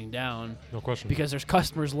this closing down No question. because there's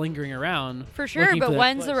customers lingering around. For sure, looking but for that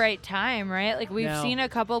when's the place. right time, right? Like we've Now. seen a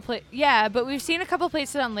couple but we've seen a couple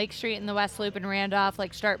places on Lake Street and the West Loop and Randolph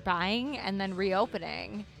like start buying and then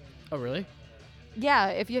reopening. Oh, really? Yeah,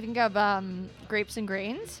 if you think of Grapes and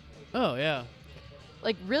Grains, Oh, yeah.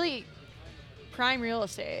 like really prime real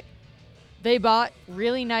estate. They bought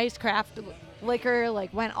really nice craft liquor,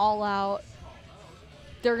 like went all out.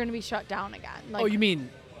 They're going to be shut down again. Like, Oh, you mean?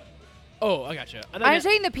 Oh, I gotcha. I'm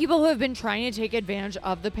saying the people who have been trying to take advantage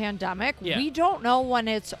of the pandemic, Yeah. we don't know when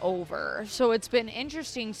it's over. So it's been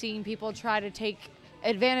interesting seeing people try to take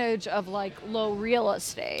advantage of like low real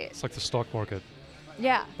estate. It's like the stock market.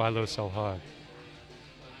 Yeah. Buy low, sell high.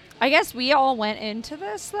 I guess we all went into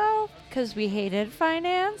this though because we hated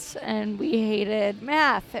finance and we hated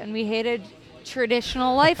math and we hated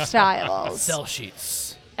traditional lifestyles. Sell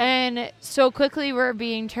sheets. And so quickly we're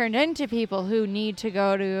being turned into people who need to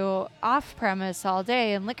go to off-premise all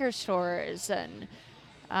day and liquor stores. And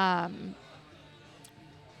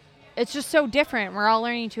it's just so different. We're all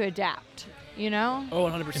learning to adapt, you know? Oh,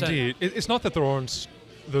 100%. Indeed. It's not that there aren't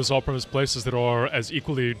those off-premise places that are as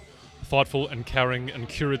equally thoughtful and caring and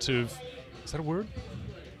curative. Is that a word?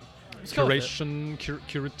 Let's go with it. Curation,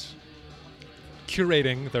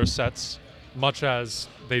 curating their sets much as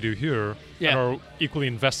they do here, Yeah. and are equally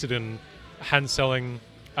invested in hand selling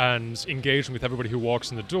and engaging with everybody who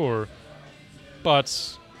walks in the door.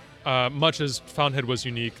 But much as Fountainhead was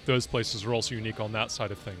unique, those places are also unique on that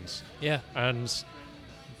side of things. Yeah. And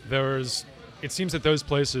it seems that those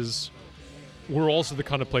places were also the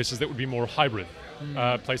kind of places that would be more hybrid.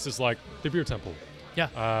 Places like the Beer Temple.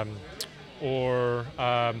 Yeah. Or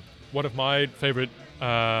one of my favorite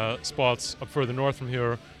spots up further north from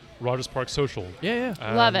here, Rogers Park Social. Yeah.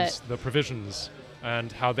 And Love it. The Provisions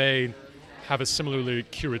and how they have a similarly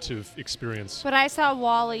curative experience. But I saw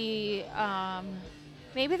Wally,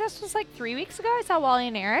 maybe this was like 3 weeks ago. I saw Wally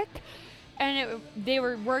and Eric, and they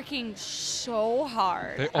were working so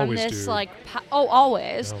hard They on always this, do.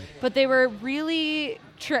 always. Yeah. But they were really,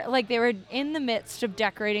 they were in the midst of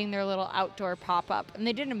decorating their little outdoor pop-up, and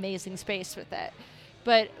they did an amazing space with it.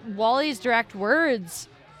 But Wally's direct words,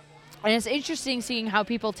 and it's interesting seeing how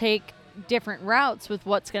people take different routes with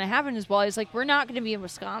what's going to happen as well. He's like, we're not going to be in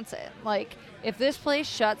Wisconsin. Like, if this place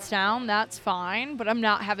shuts down, that's fine, but I'm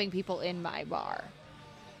not having people in my bar.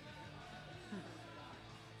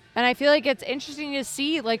 And I feel like it's interesting to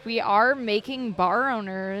see, like, we are making bar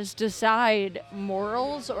owners decide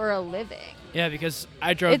morals or a living. Yeah, because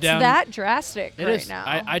I drove It's down. that drastic It right is. now.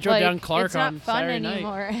 I drove down Clark it's not on fun Saturday night.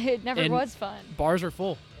 anymore. It never And was fun. Bars were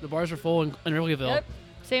full. The bars were full in Wrigleyville. Yep.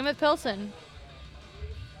 Same with Pilsen.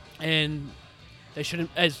 And they shouldn't,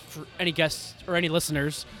 as for any guests or any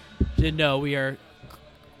listeners didn't know, we are.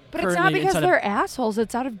 But it's not currently because inside of- they're assholes.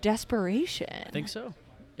 It's out of desperation. I think so.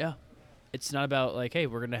 Yeah. It's not about like, hey,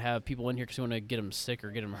 we're going to have people in here because we want to get them sick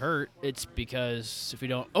or get them hurt. It's because if we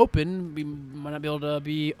don't open, we might not be able to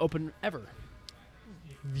be open ever.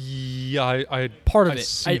 Yeah, I Part of I it.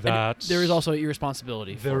 see that. There is also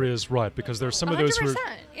irresponsibility. There is, right, because there are some of those who are 100%,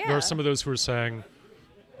 yeah. there are some of those who are saying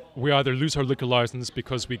we either lose our liquor license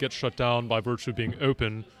because we get shut down by virtue of being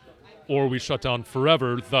open, or we shut down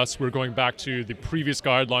forever. Thus, we're going back to the previous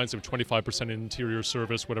guidelines of 25% interior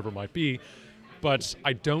service, whatever it might be. But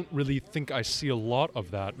I don't really think I see a lot of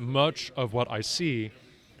that. Much of what I see,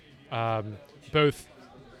 both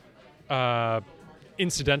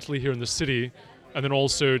incidentally here in the city, and then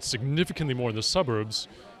also significantly more in the suburbs,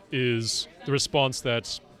 is the response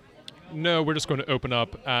that, no, we're just going to open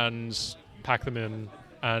up and pack them in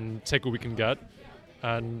and take what we can get.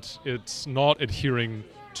 And it's not adhering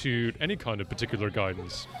to any kind of particular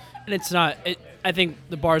guidance. And it's not. I think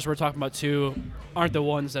the bars we're talking about, too, aren't the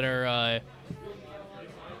ones that are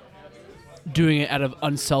doing it out of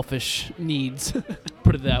unselfish needs,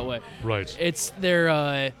 put it that way. Right. It's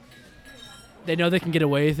they know they can get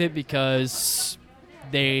away with it because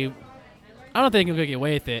I don't think they're going to get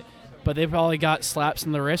away with it, but they probably got slaps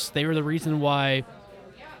in the wrist. They were the reason why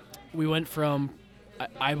we went from,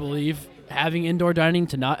 I believe, having indoor dining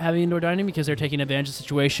to not having indoor dining because they're taking advantage of the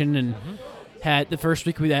situation. And had the first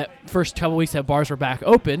couple weeks that bars were back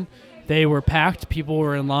open, they were packed. People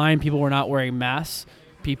were in line. People were not wearing masks.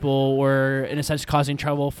 People were, in a sense, causing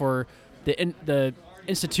trouble for the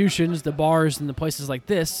institutions, the bars, and the places like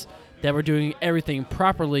this that were doing everything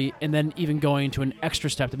properly, and then even going to an extra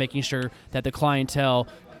step to making sure that the clientele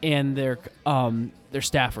and their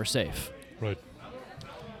staff were safe. Right.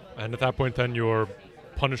 And at that point, then you're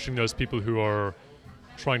punishing those people who are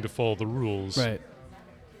trying to follow the rules. Right.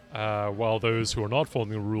 While those who are not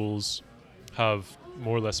following the rules have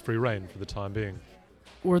more or less free reign for the time being.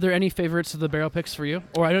 Were there any favorites of the barrel picks for you?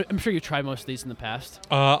 Or I'm sure you've tried most of these in the past.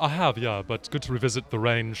 I have, yeah, but good to revisit the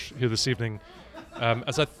range here this evening.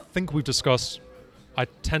 As I think we've discussed, I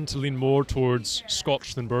tend to lean more towards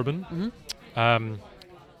Scotch than bourbon. Mm-hmm.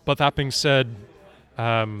 But that being said,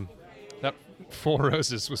 that Four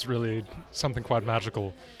Roses was really something quite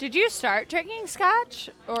magical. Did you start drinking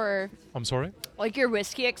scotch? Or, I'm sorry? like, your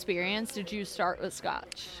whiskey experience, did you start with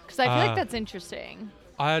scotch? Because I feel like that's interesting.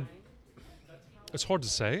 It's hard to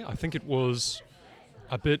say. I think it was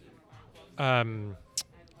a bit all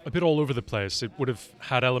over the place. It would have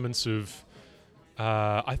had elements of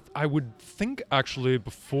I would think actually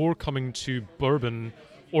before coming to bourbon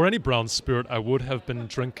or any brown spirit, I would have been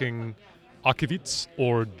drinking akivits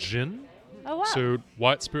or gin. Oh, wow. So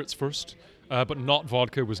white spirits first, but not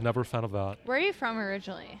vodka. Was never a fan of that. Where are you from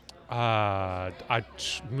originally?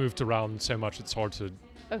 Moved around so much it's hard to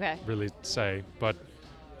Okay. really say. But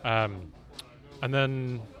and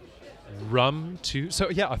then rum too. So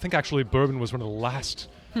yeah, I think actually bourbon was one of the last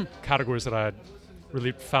categories that I had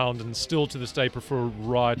really found, and still to this day prefer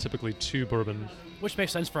rye typically to bourbon. Which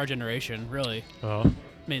makes sense for our generation, really. Uh, I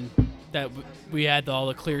mean, that we had all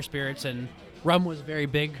the clear spirits, and rum was very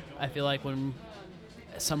big, I feel like, when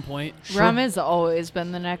at some point. Rum has always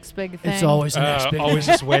been the next big thing. It's always the next big always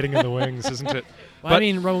just waiting in the wings, isn't it? Well, I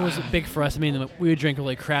mean, rum was big for us. I mean, we would drink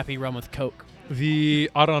really crappy rum with Coke. The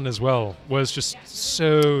Aran as well was just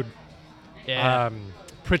so Yeah,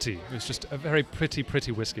 pretty. It was just a very pretty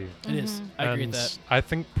whiskey. it is. I agree with that. I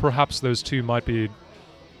think perhaps those two might be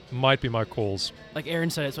my calls. Like Aaron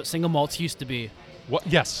said, it's what single malts used to be. What?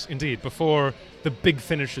 Yes, indeed. Before the big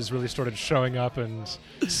finishes really started showing up and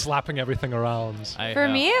slapping everything around. For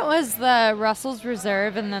me, it was the Russell's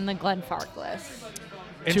Reserve and then the Glenfarclas.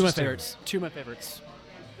 Two of my Interesting. favorites.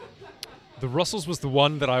 The Russell's was the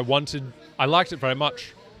one that I wanted. I liked it very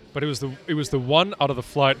much, but it was the one out of the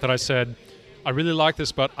flight that I said, I really like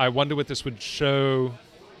this, but I wonder what this would show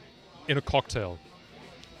in a cocktail.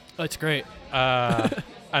 Oh, it's great.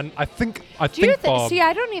 And I think Do you Bob, see,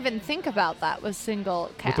 I don't even think about that with single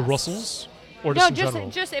with casks. the Russells, or No, just in general.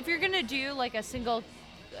 just if you're gonna do like a single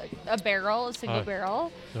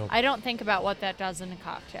barrel, No. I don't think about what that does in a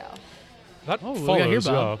cocktail. That Oh, we got here, follows,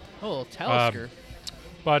 Bob. yeah. Oh, a little Talisker.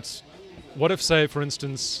 But what if, say, for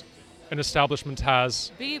instance, an establishment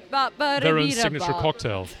has their own signature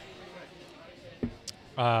cocktail?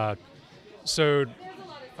 So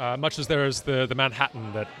much as there is the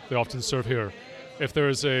Manhattan that they often serve here, if there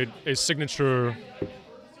is a signature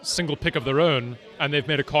single pick of their own, and they've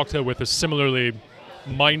made a cocktail with a similarly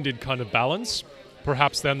minded kind of balance,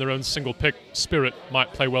 perhaps then their own single pick spirit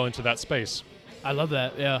might play well into that space. I love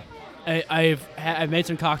that. Yeah, I've made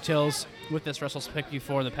some cocktails with this Russell's Pick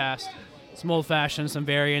before in the past. Some old fashioned, some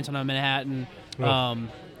variants on a Manhattan,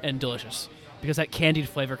 and delicious because that candied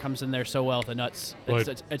flavor comes in there so well with the nuts. Right.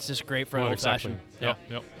 It's just great for an old Exactly. fashioned.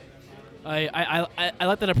 Yep. I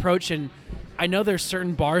like that approach, and I know there's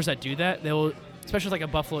certain bars that do that. They will, especially like a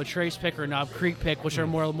Buffalo Trace pick or a Knob Creek pick, which are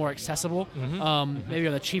more accessible, maybe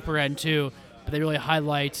on the cheaper end too. But they really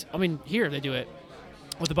highlight. I mean, here they do it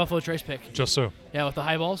with the Buffalo Trace pick. Just so. Yeah, with the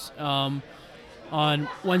highballs. On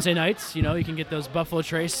Wednesday nights, you can get those Buffalo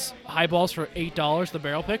Trace highballs for $8 the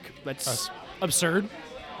barrel pick. That's absurd.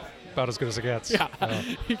 About as good as it gets. Yeah,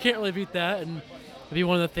 you can't really beat that, and it'll be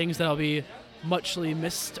one of the things that'll be muchly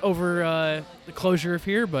missed over the closure of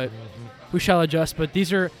here, but we shall adjust. But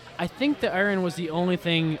these are, I think the Iron was the only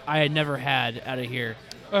thing I had never had out of here.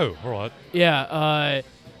 Oh, all right. Yeah,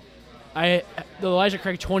 the Elijah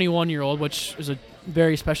Craig 21-year-old, which is a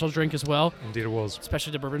very special drink as well. Indeed it was.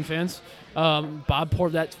 Especially to bourbon fans. Bob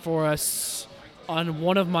poured that for us on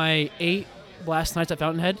one of my 8 last nights at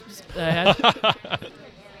Fountainhead that I had.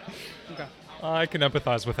 I can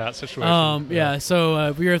empathize with that situation.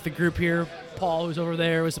 So we were at the group here. Paul, who's over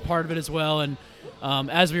there, was a part of it as well. And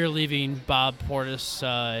as we were leaving, Bob poured us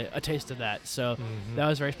a taste of that. So that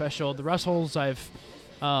was very special. The Russells, I've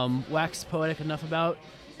waxed poetic enough about.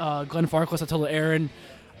 Glenn Farkless, I told Aaron,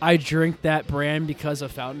 I drink that brand because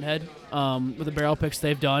of Fountainhead with the barrel picks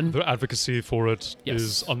they've done. The advocacy for it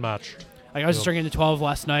is Yes. unmatched. Like I was drinking the 12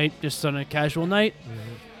 last night, just on a casual night,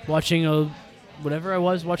 watching whatever I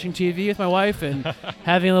was, watching TV with my wife and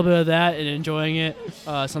having a little bit of that and enjoying it,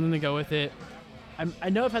 something to go with it. I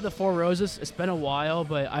know I've had the Four Roses. It's been a while,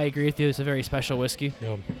 but I agree with you. It's a very special whiskey.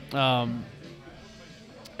 Yeah.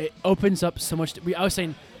 It opens up so much. I was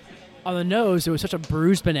saying on the nose, it was such a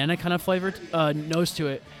bruised banana kind of flavored nose to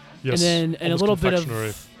it. Yes. And then a almost little bit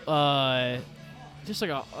confectionery. of just like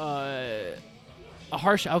a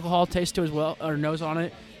harsh alcohol taste to it as well, or nose on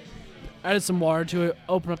it. Added some water to it,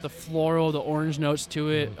 opened up the floral, the orange notes to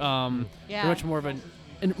it. Very much more of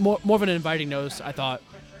an inviting nose, I thought.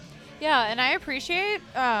 Yeah, and I appreciate.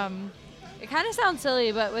 It kind of sounds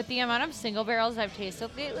silly, but with the amount of single barrels I've tasted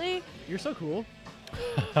lately. You're so cool.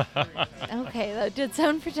 Okay, that did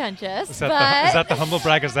sound pretentious. Is but that the humble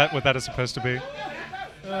brag? Is that what that is supposed to be?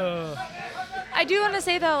 I do want to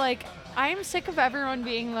say though, like, I'm sick of everyone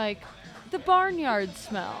being like, the barnyard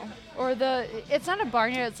smell. Or it's not a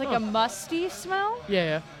barnyard, it's like a musty smell.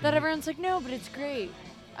 Yeah. That everyone's like, no, but it's great.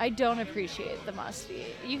 I don't appreciate the musty.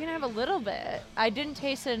 You can have a little bit. I didn't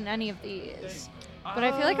taste it in any of these. But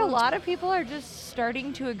I feel like a lot of people are just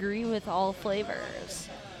starting to agree with all flavors.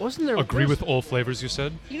 Wasn't there Agree with all flavors, you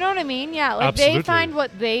said? You know what I mean? Yeah, like Absolutely. they find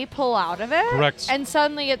what they pull out of it. Correct. And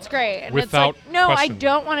suddenly it's great. And Without it's like, no, question. I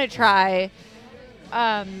don't want to try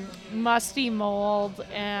musty mold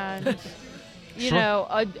and, you Sure. know,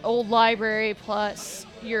 an old library plus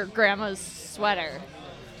your grandma's sweater.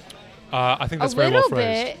 I think that's A very well little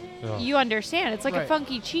phrased. bit, Yeah. you understand. It's like a Right.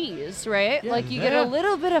 funky cheese, right? Yeah. Like you get a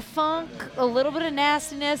little bit of funk, a little bit of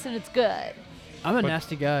nastiness, and it's good. I'm a But-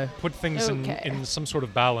 nasty guy. Put things Okay. in some sort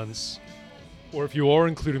of balance. Or if you are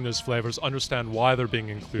including those flavors, understand why they're being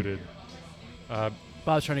included.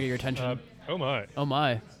 Bob's trying to get your attention. Oh my. Oh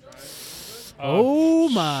my. Oh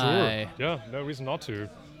my. Sure. Yeah, no reason not to.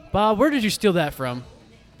 Bob, where did you steal that from?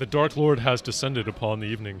 The Dark Lord has descended upon the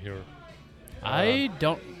evening here. I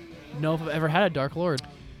don't know if I've ever had a Dark Lord.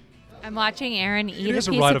 I'm watching Aaron eat It a is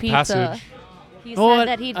a piece rite of of pizza. passage, He Oh, said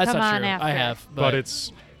that he'd that's come not on true. after. I have, but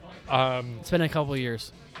it's it's been a couple of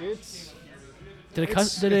years. it's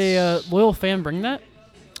Did a loyal fan bring that?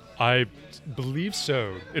 I believe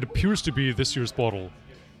so. It appears to be this year's bottle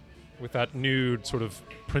with that new sort of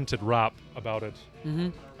printed wrap about it. Mm-hmm.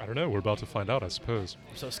 I don't know. We're about to find out, I suppose.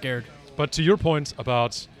 I'm so scared. But to your point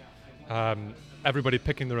about everybody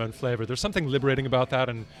picking their own flavor, there's something liberating about that,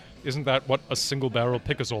 and isn't that what a single barrel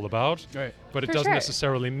pick is all about? Right. But it For doesn't sure.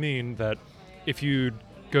 necessarily mean that if you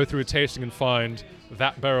go through a tasting and find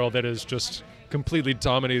that barrel that is just completely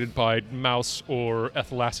dominated by mouse or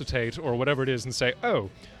ethyl acetate or whatever it is and say, oh,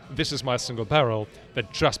 this is my single barrel,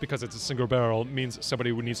 that just because it's a single barrel means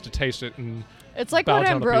somebody needs to taste it and It's like bow what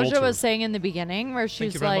down at the Ambrosia altar. was saying in the beginning, where Thank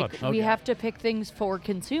you she's very like, much. we Okay. have to pick things for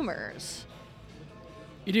consumers.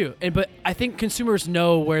 You do, but I think consumers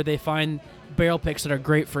know where they find barrel picks that are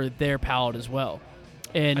great for their palate as well.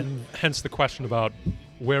 And hence the question about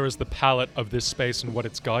where is the palate of this space and what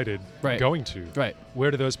it's guided Right. going to? Right.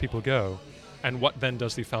 Where do those people go? And what then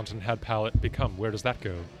does the Fountainhead palate become? Where does that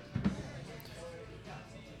go?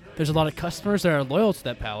 There's a lot of customers that are loyal to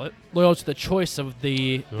that palate, loyal to the choice of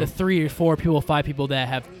the 3 or 4 people, 5 people that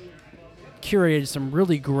have curated some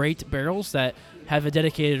really great barrels that have a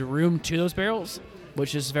dedicated room to those barrels,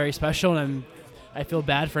 which is very special. And I feel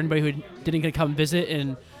bad for anybody who didn't get to come visit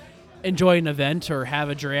and enjoy an event or have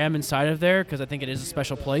a dram inside of there, because I think it is a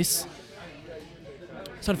special place.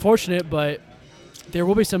 It's unfortunate, but there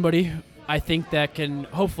will be somebody, I think, that can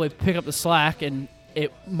hopefully pick up the slack, and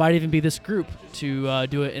it might even be this group to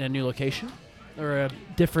do it in a new location or a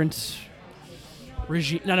different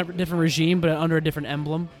regime, not a different regime, but under a different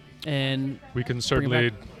emblem. And We can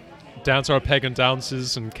certainly dance our pagan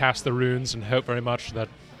dances and cast the runes and hope very much that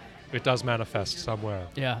it does manifest somewhere.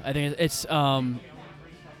 yeah, I think it's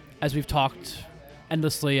as we've talked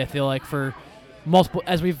endlessly, I feel like for multiple,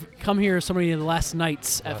 as we've come here so many last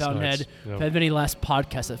nights at Last Fountainhead, nights, yeah. we've had many last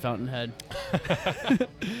podcasts at Fountainhead,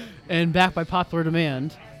 and back by popular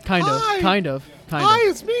demand, kind of.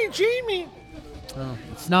 it's me, Jamie. Oh,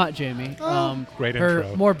 it's not Jamie. Great her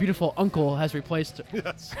intro. more beautiful uncle has replaced her.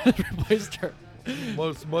 Yes. has replaced her.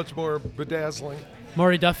 Much more bedazzling.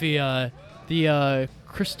 Marty Duffy, the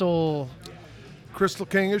crystal. Crystal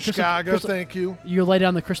King of Chicago, thank you. You lay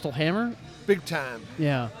down the crystal hammer. Big time.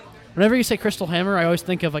 Yeah. Whenever you say crystal hammer, I always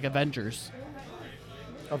think of like Avengers.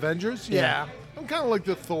 Avengers? Yeah. Yeah. I'm kind of like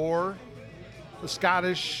the Thor, the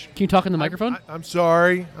Scottish. Can you talk in the microphone? I'm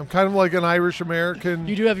sorry. I'm kind of like an Irish American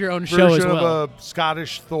You do have your own show as version well, of a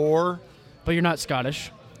Scottish Thor. but you're not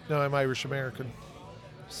Scottish. No, I'm Irish American.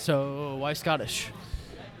 So why Scottish?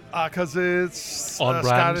 Because it's On brand.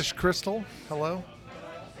 Scottish crystal. Hello?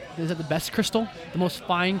 Is it the best crystal? The most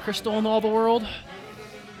fine crystal in all the world?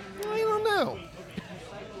 I don't know.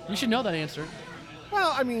 You should know that answer.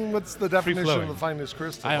 Well, I mean, what's the definition of Free-flowing. the finest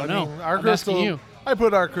crystal? I don't know. Mean, our I'm crystal. asking you. I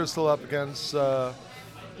put our crystal up against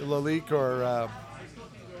Lalique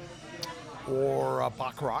or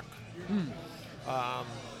Baccarat. I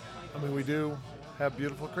mean, we do have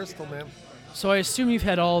beautiful crystal, man. So I assume you've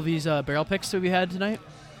had all these barrel picks that we had tonight?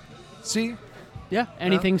 See? Yeah.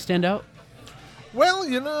 Anything stand out? Well,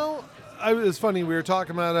 you know, it's funny. We were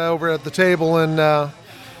talking about it over at the table, and a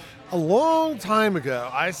long time ago,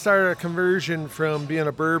 I started a conversion from being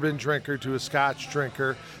a bourbon drinker to a Scotch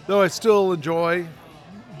drinker. Though I still enjoy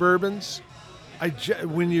bourbons,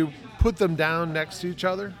 when you put them down next to each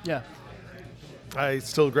other, Yeah. I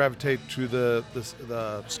still gravitate to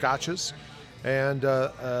the Scotches, and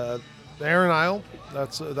the Aaron Isle.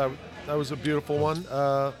 That was a beautiful one.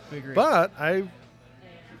 We agree. But I'm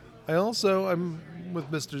with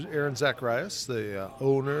Mr. Aaron Zacharias, the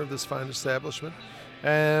owner of this fine establishment,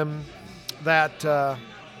 and that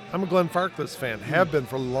I'm a Glenfarclas fan. Have been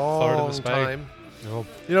for a Florida long this Bay. time. Oh,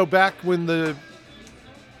 You know, back when when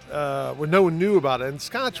no one knew about it, and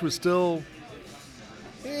Scotch was still.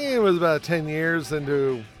 It was about 10 years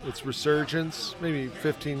into its resurgence, maybe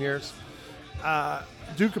 15 years.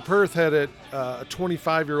 Duke of Perth had a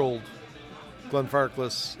 25-year-old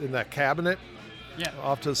Glenfarclas in that cabinet Yeah.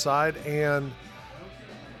 off to the side, and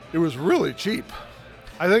it was really cheap.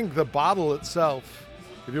 I think the bottle itself,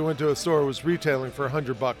 if you went to a store, was retailing for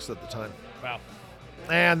 $100 at the time. Wow.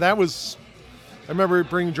 And that was, I remember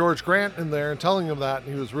bringing George Grant in there and telling him that,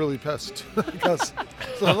 and he was really pissed because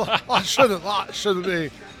it shouldn't be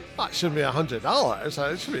 $100. It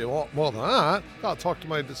should be more than that. I'll talk to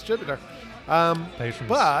my distributor. patience,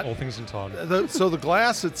 But- all things in time. So the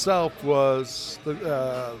glass itself was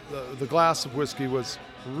the glass of whiskey was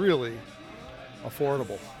really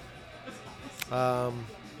affordable.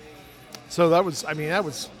 So that was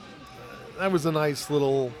a nice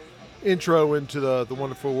little intro into the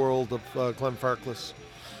wonderful world of Glenfarclas.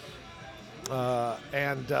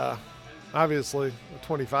 And obviously a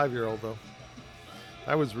 25-year-old though.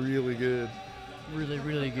 That was really good. Really,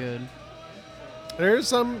 really good. There's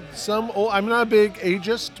some old, I'm not a big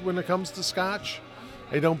ageist when it comes to Scotch.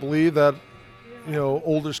 I don't believe that,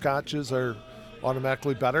 older Scotches are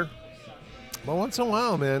automatically better. But once in a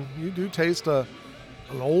while, man, you do taste an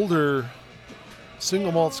older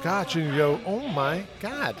single malt Scotch and you go, oh my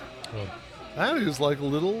God. Well, That is like a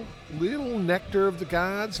little nectar of the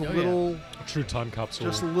gods, Oh, yeah. a true time capsule.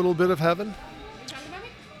 just a little bit of heaven.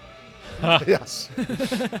 Yes.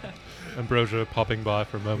 Ambrosia popping by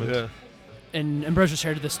for a moment. Yeah. And Ambrosia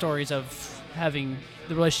shared the stories of having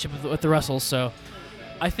the relationship with the Russells. So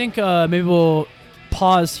I think maybe we'll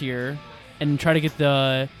pause here and try to get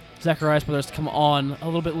the Zacharias Brothers to come on a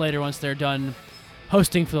little bit later once they're done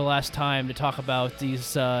hosting for the last time to talk about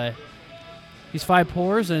these 5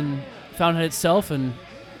 pours and Fountainhead itself and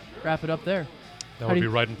wrap it up there. That would be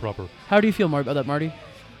right and proper. How do you feel about that, Marty?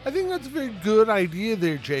 I think that's a very good idea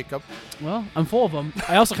there, Jacob. Well, I'm full of them.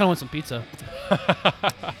 I also kind of want some pizza.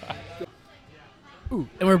 Ooh,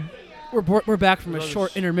 and we're back from a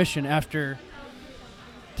short intermission after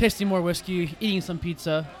tasting more whiskey, eating some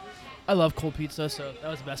pizza. I love cold pizza, so that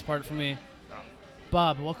was the best part for me.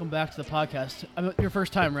 Bob, welcome back to the podcast. Your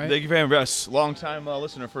first time, right? Thank you for having us. Long-time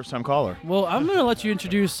listener, first-time caller. Well, I'm going to let you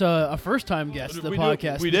introduce a first-time guest to the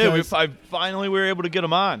podcast. We did. Finally we were able to get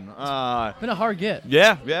him on. Been a hard get.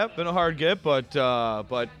 Yeah, been a hard get, but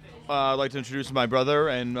I'd like to introduce my brother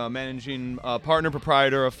and managing partner,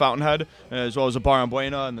 proprietor of Fountainhead, as well as a bar on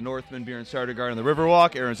Buena and the Northman Beer and Cider Garden and the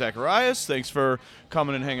Riverwalk, Aaron Zacharias. Thanks for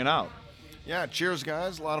coming and hanging out. Yeah, cheers,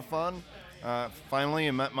 guys. A lot of fun. Finally,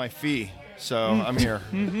 I met my fee, so I'm here.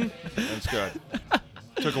 That's good.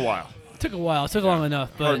 Took a while. Took long enough.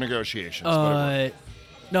 But, hard negotiations. But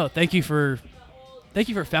no, thank you for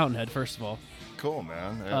Fountainhead, first of all. cool,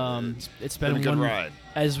 man. It's been a good ride.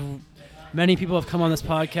 As many people have come on this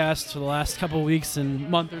podcast for the last couple of weeks and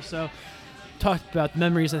month or so, talked about the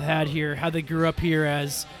memories they've had here, how they grew up here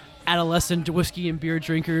as adolescent whiskey and beer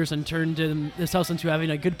drinkers and turned themselves into having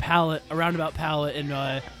a good palate, a roundabout palate,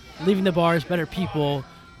 and leaving the bars better people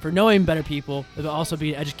for knowing better people, but also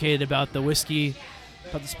being educated about the whiskey,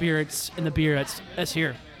 about the spirits and the beer that's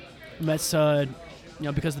here. And that's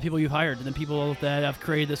because of the people you've hired and the people that have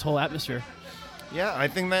created this whole atmosphere. Yeah, I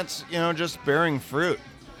think that's just bearing fruit.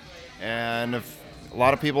 And if a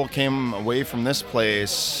lot of people came away from this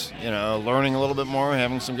place, learning a little bit more,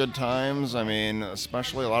 having some good times. I mean,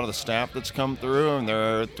 especially a lot of the staff that's come through, and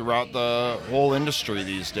they're throughout the whole industry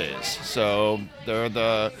these days. So they're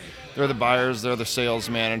the buyers, they're the sales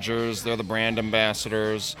managers, they're the brand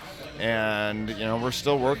ambassadors, and we're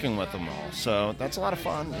still working with them all. So that's a lot of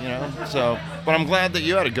fun, So, but I'm glad that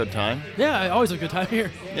you had a good time. Yeah, I always have a good time here.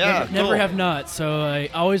 Yeah, never cool. have not. So I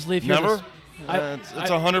always leave here. Never. It's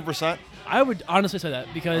 100%. I would honestly say that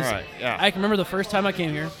because All right, yeah. I can remember the first time I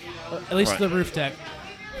came here, at least Right. the roof deck.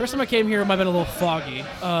 First time I came here, it might have been a little foggy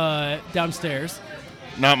downstairs.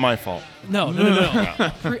 Not my fault. No.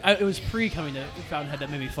 It was pre coming to Fountainhead that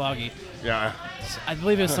made me foggy. Yeah. I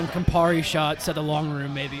believe it was some Campari shots at the long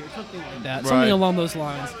room, maybe, or something like that. Right. Something along those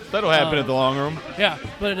lines. That'll happen at the long room. Yeah,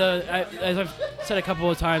 but as I've said a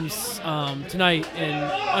couple of times tonight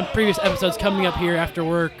and on previous episodes, coming up here after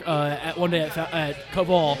work at one day at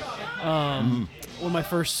Koval, one of my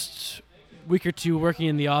first week or two working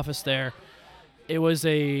in the office there, it was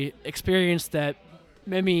a experience that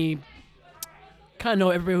made me kind of know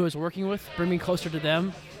everybody who I was working with, bring me closer to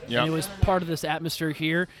them. Yeah. And it was part of this atmosphere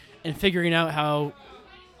here and figuring out how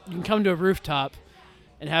you can come to a rooftop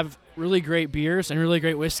and have really great beers and really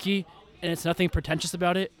great whiskey, and it's nothing pretentious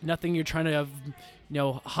about it, nothing you're trying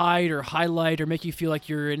to hide or highlight or make you feel like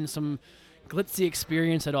you're in some glitzy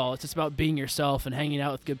experience at all. It's just about being yourself and hanging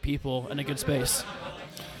out with good people in a good space.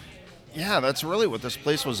 Yeah, that's really what this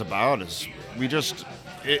place was about. Is we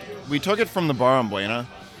took it from the bar on Buena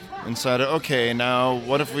and said, okay, now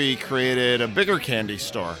what if we created a bigger candy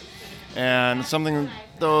store and something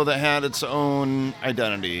though that had its own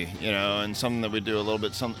identity, and something that we do a little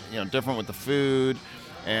bit different with the food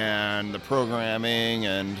and the programming,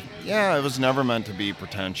 and yeah, it was never meant to be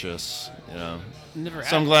pretentious, Never.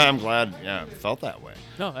 So I'm glad, it felt that way.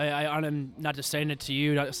 No, I'm not just saying it to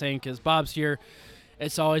you, not just saying because Bob's here.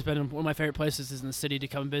 It's always been one of my favorite places is in the city to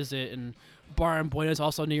come visit, and Bar on Buena is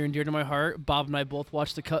also near and dear to my heart. Bob and I both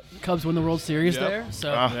watched the Cubs win the World Series there,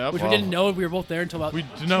 so we didn't know we were both there until about We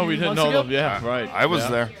didn't know ago. them. Yeah, right. I was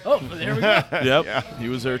there. Oh, there we go. Yep, he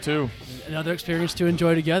was there too. Another experience to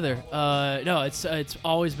enjoy together. No, it's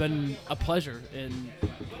always been a pleasure, and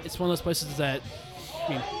it's one of those places that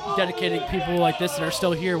dedicated people like this that are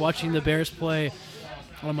still here watching the Bears play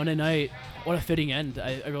on a Monday night. What a fitting end!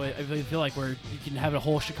 I really feel like you can have a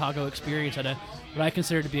whole Chicago experience at what I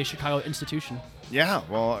consider to be a Chicago institution. Yeah,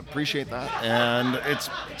 well, I appreciate that, and it's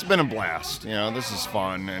been a blast. This is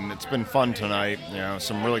fun, and it's been fun tonight.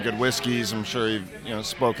 Some really good whiskeys. I'm sure you've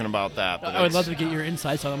spoken about that. But I would love to get your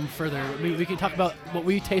insights on them further. We can talk about what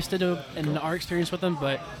we tasted and our experience with them,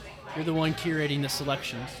 but you're the one curating the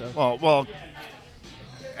selection. So Well,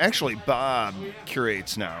 actually, Bob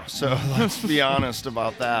curates now, so let's be honest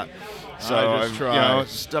about that. So I just try.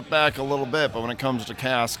 Step back a little bit, but when it comes to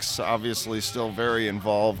casks, obviously still very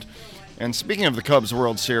involved. And speaking of the Cubs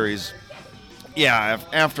World Series,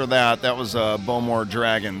 after that was a Bowmore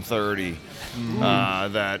Dragon 30.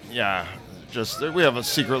 we have a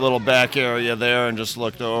secret little back area there, and just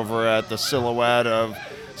looked over at the silhouette of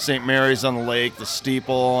St. Mary's on the Lake, the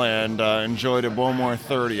steeple, and enjoyed a Bowmore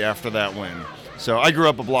 30 after that win. So I grew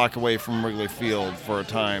up a block away from Wrigley Field for a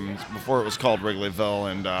time before it was called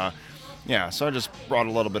Wrigleyville, and so I just brought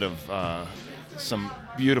a little bit of some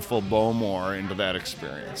beautiful Bowmore into that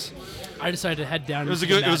experience. I decided to head down. It was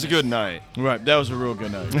a good night. Right, that was a real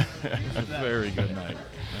good night. A very good night.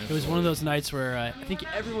 It was one of those nights where I think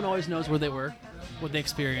everyone always knows where they were, what they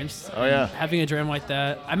experienced. Oh, yeah. Having a dream like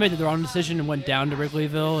that, I made the wrong decision and went down to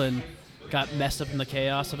Wrigleyville and got messed up in the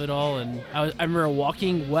chaos of it all. And I remember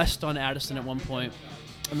walking west on Addison at one point,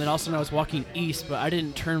 and then all of a sudden I was walking east, but I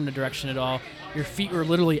didn't turn in the direction at all. Your feet were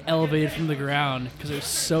literally elevated from the ground because there was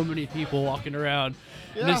so many people walking around.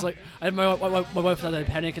 Yeah. And it's like my wife had a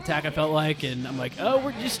panic attack. I felt like, and I'm like, oh,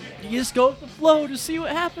 you just go with the flow, just see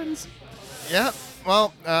what happens. Yeah.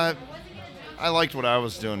 Well, I liked what I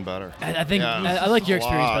was doing better. I think I like your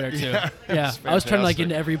experience better too. Yeah. I was trying to get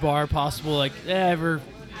into every bar possible. Like, we're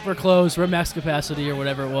closed, we're at max capacity or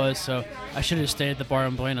whatever it was. So I should have stayed at the bar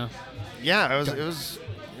in Buena. Yeah, it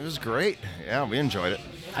was great. Yeah, we enjoyed it.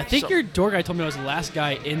 I think your door guy told me I was the last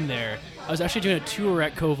guy in there. I was actually doing a tour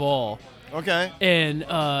at Koval. Okay.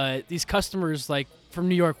 And these customers from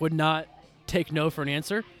New York would not take no for an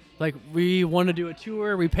answer. Like, we want to do a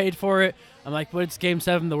tour, we paid for it. I'm like, but it's Game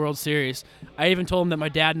 7 of the World Series. I even told him that my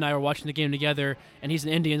dad and I were watching the game together, and he's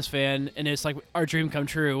an Indians fan, and it's like our dream come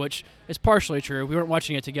true, which is partially true. We weren't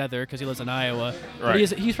watching it together because he lives in Iowa. Right.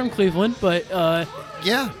 But he's from Cleveland, but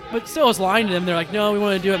But still, I was lying to them. They're like, no, we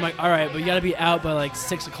want to do it. I'm like, all right, but you got to be out by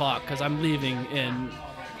 6 o'clock because I'm leaving. And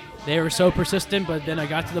they were so persistent, but then I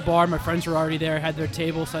got to the bar. My friends were already there, had their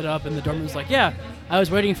table set up, and the doorman was like, yeah, I was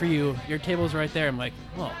waiting for you. Your table's right there. I'm like,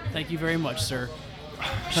 well, thank you very much, sir.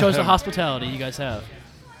 Shows the hospitality you guys have.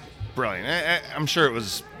 Brilliant. I'm sure it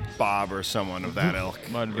was Bob or someone of that ilk.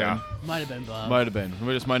 Might have been. Might have been Bob. Might have been.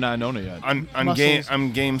 We just might not have known it yet.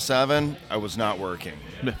 On game 7, I was not working.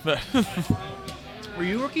 Were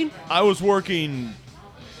you working? I was working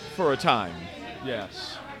for a time.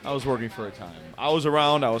 Yes. I was working for a time. I was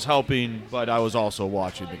around, I was helping, but I was also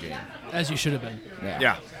watching the game. As you should have been.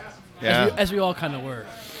 Yeah. As we all kind of were.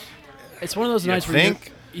 It's one of those nights where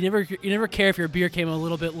you never care if your beer came a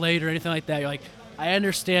little bit late or anything like that. You're like, I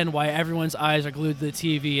understand why everyone's eyes are glued to the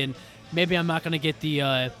TV, and maybe I'm not going to get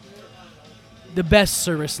the best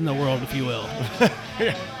service in the world, if you will.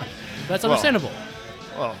 That's understandable.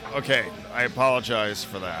 Well, okay. I apologize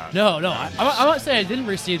for that. No. I'm not saying I didn't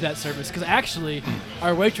receive that service, because actually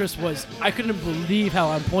our waitress I couldn't believe how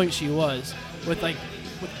on point she was with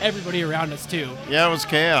everybody around us too. Yeah, it was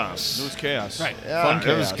chaos. It was chaos. Right. Yeah, Fun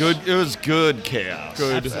chaos. It was good. It was good chaos.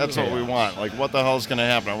 Good. That's what we want. Like, what the hell's going to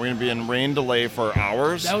happen? Are we going to be in rain delay for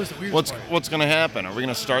hours? That was the weird part. What's going to happen? Are we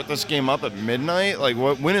going to start this game up at midnight? Like,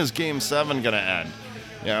 when is Game 7 going to end?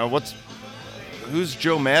 Who's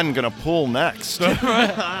Joe Madden going to pull next?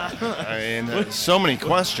 I mean, so many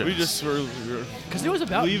questions. We just were because it was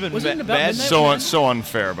about leaving wasn't it about midnight? So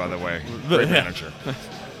unfair, by the way. Great manager.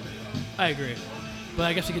 I agree, but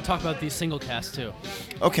I guess we could talk about these single casts too.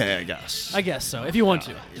 Okay, I guess. I guess so, if you want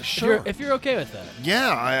to. Sure. If you're okay with that.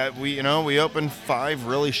 Yeah, we opened 5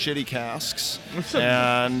 really shitty casks,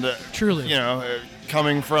 and Truly.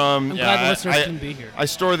 Coming from I'm glad the listeners can be here. I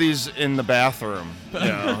store these in the bathroom,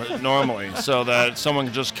 normally, so that someone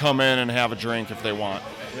can just come in and have a drink if they want.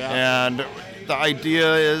 Yeah. And the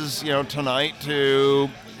idea is, tonight to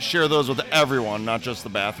share those with everyone, not just the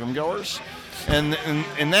bathroom goers. And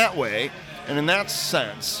in that way, and in that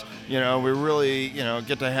sense, we really,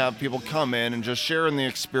 get to have people come in and just share in the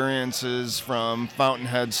experiences from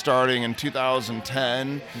Fountainhead starting in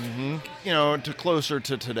 2010, to closer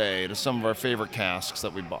to today, to some of our favorite casks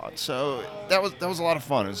that we bought. So that was a lot of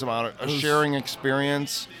fun. It was about a sharing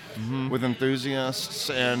experience with enthusiasts,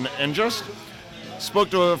 and just spoke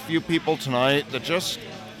to a few people tonight that just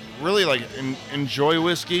really enjoy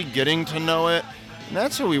whiskey, getting to know it. And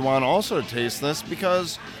that's who we want also to taste this,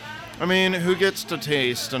 because who gets to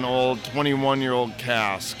taste an old 21-year-old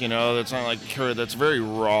cask, that's not that's very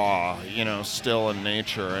raw, still in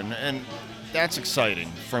nature. And that's exciting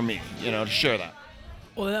for me, to share that.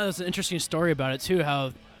 Well, that was an interesting story about it, too.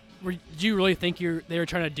 How, do you really think they were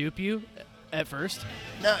trying to dupe you at first?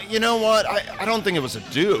 No, you know what? I don't think it was a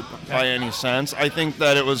dupe by any sense. I think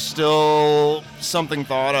that it was still something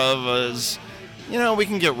thought of as, we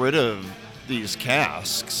can get rid of these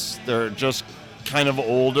casks. They're just kind of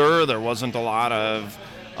older. There wasn't a lot of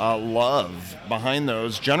love behind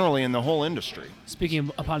those generally in the whole industry.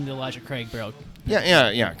 Speaking upon the Elijah Craig barrel.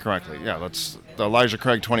 Yeah, correctly. Yeah, that's the Elijah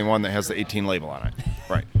Craig 21 that has the 18 label on it.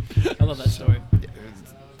 Right. I love that story.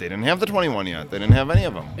 They didn't have the 21 yet. They didn't have any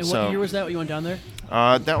of them. And so, what year was that when you went down there?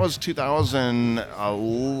 That was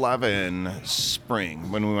 2011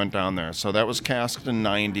 spring when we went down there. So that was casked in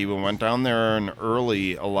 90. We went down there in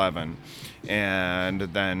early 11. And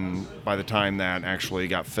then by the time that actually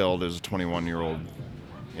got filled, it was a 21-year-old,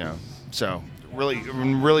 So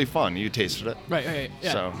really fun. You tasted it. Right.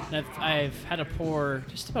 Yeah. So. And I've had a pour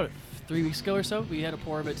just about 3 weeks ago or so. We had a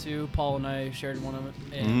pour of it too. Paul and I shared one of it.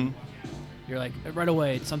 And you're like, right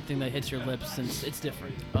away, it's something that hits your lips and it's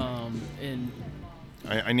different. And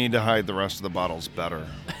I need to hide the rest of the bottles better.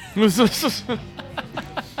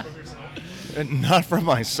 And not from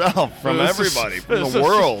myself, from everybody, from the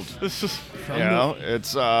world. It's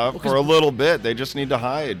for a little bit. They just need to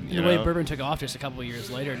hide. The way bourbon took off just a couple of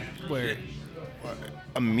years later, where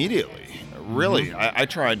immediately, really, I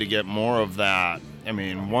tried to get more of that. I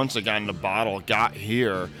mean, once it got in the bottle, got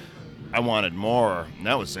here, I wanted more. And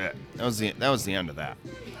that was it. That was the end of that.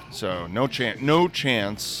 So no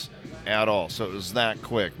chance at all. So it was that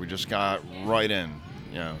quick. We just got right in.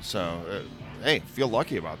 So hey, feel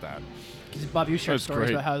lucky about that. Bob, you shared That's stories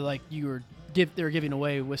great. about how like they were giving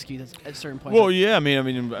away whiskey at certain points. Well, yeah, I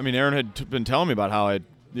mean, Aaron had been telling me about how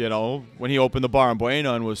when he opened the bar in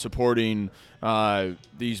Buena and was supporting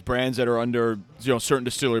these brands that are under certain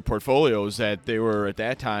distillery portfolios, that they were at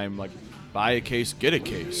that time like buy a case, get a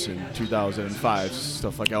case in 2005,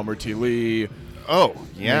 stuff like Elmer T. Lee. Oh,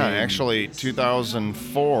 yeah, actually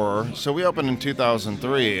 2004. So we opened in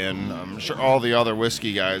 2003, and I'm sure all the other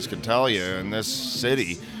whiskey guys could tell you in this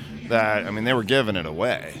city that, they were giving it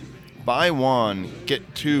away. Buy one,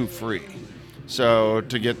 get two free. So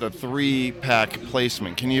to get the 3-pack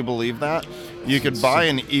placement, can you believe that? You could buy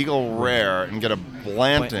an Eagle Rare and get a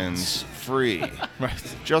Blanton's free.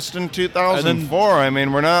 Right. Just in 2004.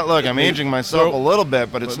 We're not, look, I'm aging myself a little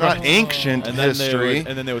bit, but it's not ancient history.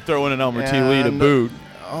 And then they would throw in an Elmer T. Lee to boot.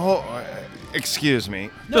 Oh, excuse me.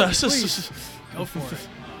 No, please. Go for it.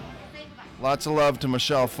 Lots of love to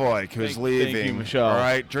Michelle Foyk, who's leaving. Thank you, Michelle. All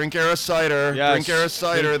right, drink Era Cider. Yes. Drink Era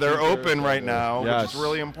Cider. They're open right now, Yes. which is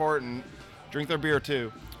really important. Drink their beer,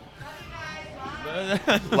 too.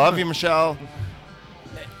 Love you, Michelle.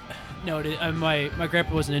 No, my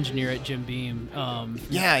grandpa was an engineer at Jim Beam.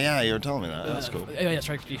 Yeah, you were telling me that. That's cool. Yeah, that's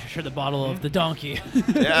right. You shared the bottle of the donkey.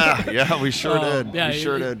 Yeah, we sure did. Yeah, we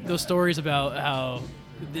sure did. Those stories about how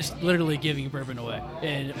this literally giving bourbon away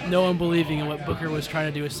and no one believing in what Booker was trying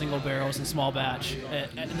to do with single barrels and small batch,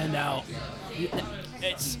 and then now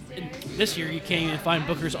this year you can't even find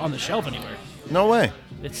Bookers on the shelf anywhere. No way.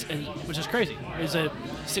 Which is crazy. It was a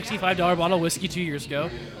 $65 bottle of whiskey 2 years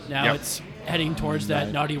ago. Now it's heading towards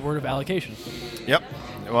that naughty word of allocation. Yep.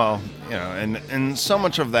 Well, and so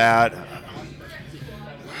much of that.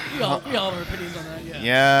 We all have our opinions on that.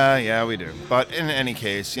 Yeah, we do. But in any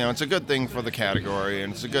case, it's a good thing for the category,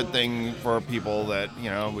 and it's a good thing for people that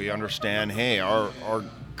we understand. Hey, our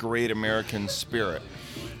great American spirit,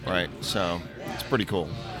 right? So it's pretty cool.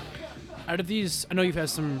 Out of these, I know you've had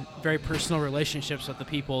some very personal relationships with the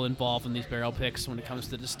people involved in these barrel picks when it comes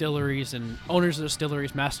to distilleries and owners of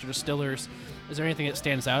distilleries, master distillers. Is there anything that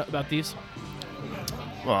stands out about these?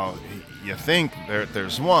 Well, you think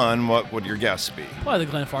there's one. What would your guess be? Probably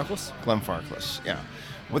the Glenfarclas. Glenfarclas, yeah.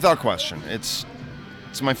 Without question. It's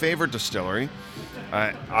my favorite distillery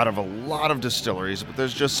out of a lot of distilleries, but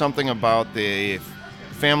there's just something about the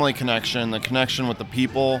family connection, the connection with the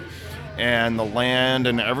people, and the land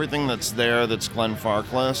and everything that's there that's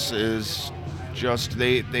Glenfarclas is just,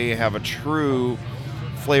 they have a true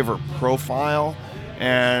flavor profile,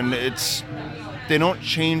 and they don't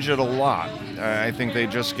change it a lot. I think they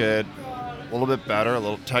just get a little bit better, a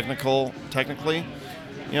little technically.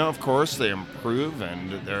 Of course they improve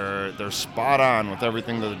and they're spot on with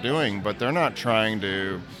everything that they're doing, but they're not trying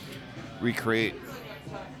to recreate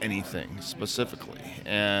anything specifically.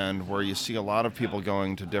 And where you see a lot of people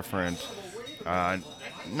going to different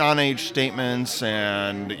non-age statements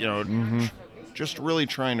and just really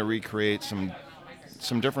trying to recreate some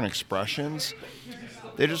different expressions,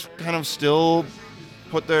 they just kind of still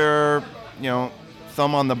put their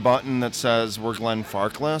thumb on the button that says we're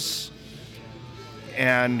Glenfarclas,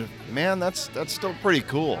 and man, that's still pretty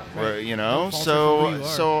cool, right.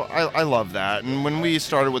 So I love that. And when we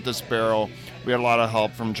started with this barrel, we had a lot of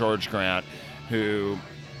help from George Grant, who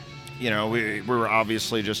we were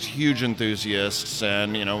obviously just huge enthusiasts,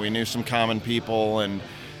 and we knew some common people, and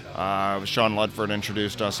Sean Ludford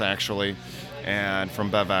introduced us actually, and from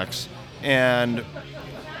BevX, and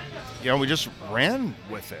we just ran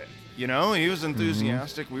with it. He was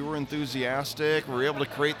enthusiastic. We were enthusiastic. We were able to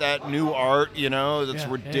create that new art, that's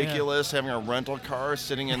ridiculous, having a rental car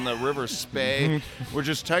sitting in the River Spey, which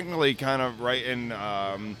is technically kind of right in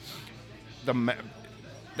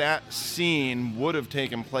that scene would have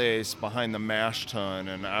taken place behind the Mash Tun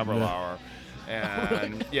in Aberlour.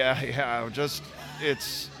 And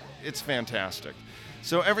it's fantastic.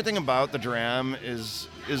 So everything about the dram is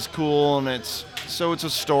cool, and it's a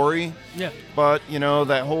story. Yeah. But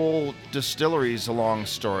that whole distillery is a long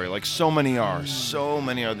story. Like so many are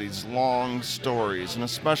these long stories, and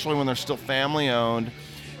especially when they're still family owned,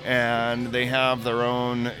 and they have their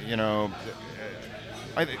own.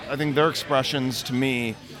 I think their expressions to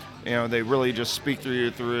me, they really just speak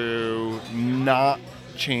through not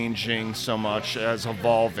changing so much as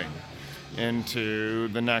evolving into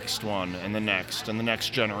the next one and the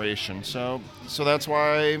next generation. So that's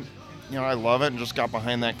why I love it and just got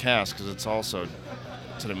behind that cask, because it's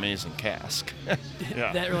an amazing cask.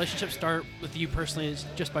 Yeah. That relationship start with you personally is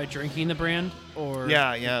just by drinking the brand, or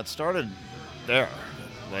it started there,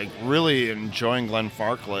 like really enjoying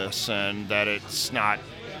Glenfarclas, and that it's not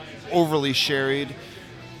overly sherried.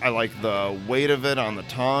 I like the weight of it on the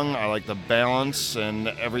tongue. I like the balance, and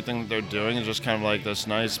everything that they're doing is just kind of like this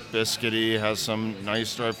nice biscuity, has some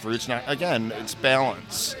nice dried fruits. Now, again, it's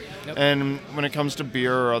balance. Yep. And when it comes to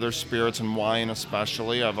beer or other spirits and wine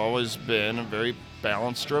especially, I've always been a very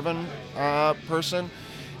balance-driven person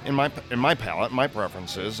in my palate, my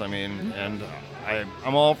preferences. I mean, and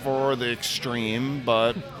I'm all for the extreme,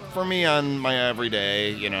 but for me on my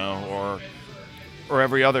everyday, or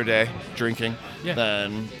every other day drinking,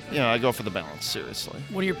 then I go for the balance, seriously.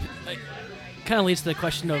 When you're kind of leads to the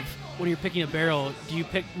question of, when you're picking a barrel, do you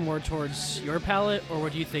pick more towards your palate, or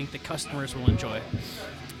what do you think the customers will enjoy?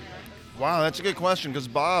 Wow, that's a good question, because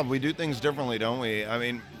Bob, we do things differently, don't we? I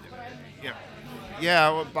mean,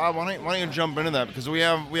 well, Bob, why don't you jump into that, because we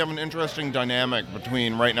have an interesting dynamic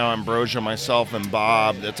between right now Ambrosia, myself, and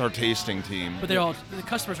Bob. That's our tasting team. But the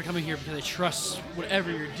customers are coming here because they trust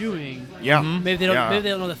whatever you're doing. Yeah. Maybe they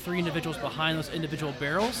don't know the three individuals behind those individual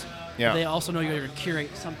barrels. Yeah. But they also know you're going to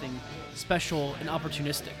curate something special and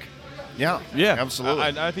opportunistic. Yeah, absolutely.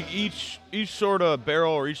 I think each sort of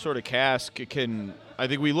barrel or each sort of cask can. I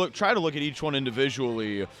think we try to look at each one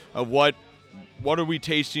individually of what are we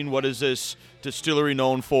tasting? What is this distillery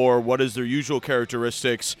known for? What is their usual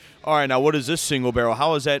characteristics? All right, now what is this single barrel?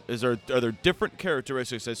 How is that? Are there different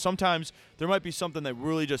characteristics? That sometimes there might be something that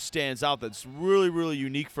really just stands out that's really, really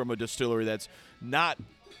unique from a distillery that's not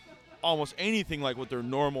almost anything like what their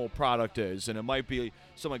normal product is. And it might be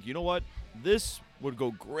something like, you know what? This would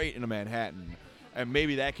go great in a Manhattan, and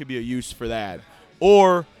maybe that could be a use for that.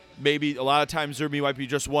 Or maybe a lot of times there might be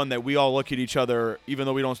just one that we all look at each other, even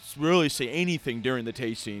though we don't really say anything during the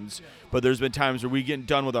tastings. But there's been times where we get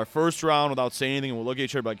done with our first round without saying anything, and we'll look at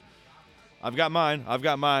each other like, I've got mine.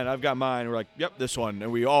 And we're like, yep, this one.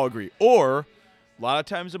 And we all agree. Or a lot of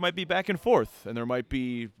times it might be back and forth. And there might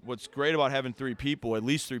be, what's great about having three people, at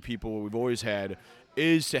least three people, what we've always had,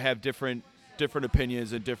 is to have different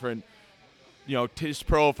opinions and different, taste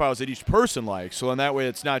profiles that each person likes. So in that way,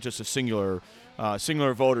 it's not just a singular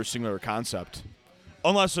vote or singular concept.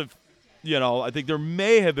 Unless I think there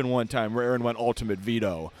may have been one time where Aaron went ultimate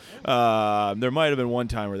veto. There might have been one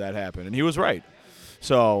time where that happened, and he was right.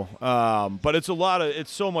 So, but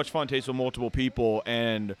it's so much fun tasting with multiple people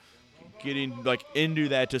and getting into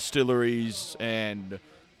that distilleries and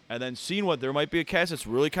then seeing what there might be a cask that's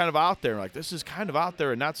really kind of out there. Like, this is kind of out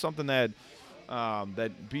there and not something that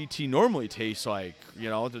BT normally tastes like.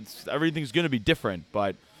 Everything's going to be different,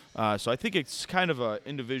 but. So I think it's kind of an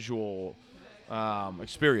individual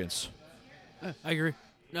experience. I agree.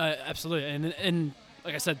 Absolutely. And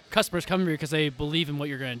like I said, customers come here because they believe in what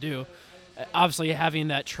you're going to do. Obviously, having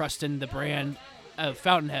that trust in the brand of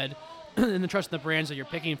Fountainhead and the trust in the brands that you're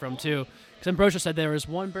picking from, too. Because Ambrosia said there was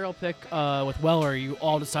one barrel pick with Weller you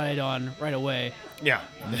all decided on right away. Yeah.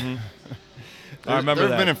 Mm-hmm. I remember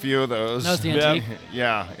There's been a few of those. That was the antique?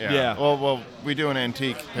 Yeah. Well, we do an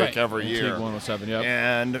antique pick every year. Antique 107, yep.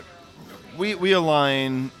 And we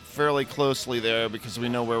align fairly closely there because we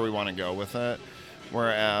know where we want to go with it.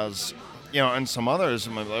 Whereas, and some others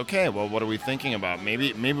might be like, okay, well, what are we thinking about?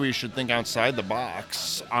 Maybe we should think outside the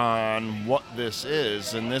box on what this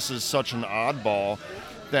is. And this is such an oddball.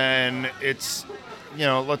 Then it's,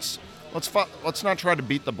 let's not try to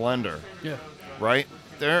beat the blender. Yeah. Right?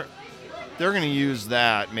 They're going to use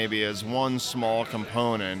that maybe as one small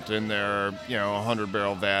component in their,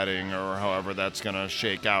 100-barrel vatting or however that's going to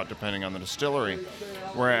shake out depending on the distillery,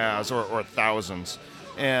 whereas, or thousands.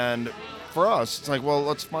 And for us, it's like, well,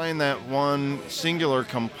 let's find that one singular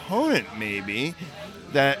component maybe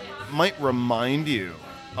that might remind you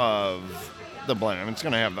of the blend. I mean, it's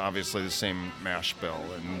going to have obviously the same mash bill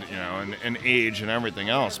and age and everything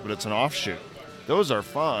else, but it's an offshoot. Those are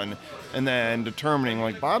fun. And then determining,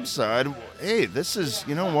 like Bob said, hey, this is,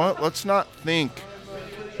 you know what? Let's not think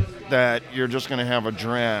that you're just going to have a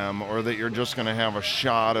dram or that you're just going to have a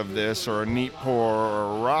shot of this or a neat pour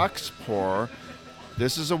or a rocks pour.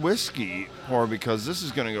 This is a whiskey pour because this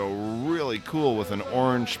is going to go really cool with an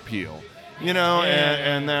orange peel.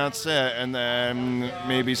 And that's it. And then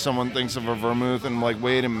maybe someone thinks of a vermouth and like,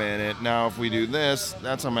 wait a minute, now if we do this,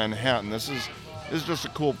 that's a Manhattan. This is just a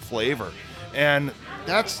cool flavor. And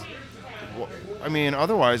that's, I mean,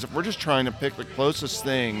 otherwise, if we're just trying to pick the closest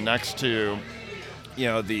thing next to,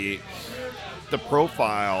 the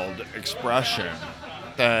profiled expression,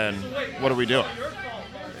 then what are we doing?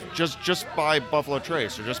 Just buy Buffalo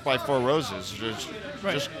Trace or just buy Four Roses. Just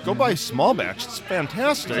go buy small batch. It's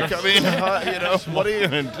fantastic. I mean, what are you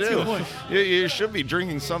going to do? You should be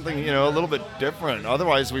drinking something, a little bit different.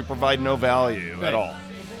 Otherwise, we provide no value at all.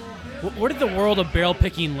 What did the world of barrel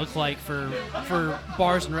picking look like for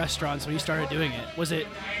bars and restaurants when you started doing it? Was it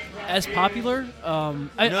as popular? Not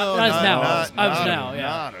at all,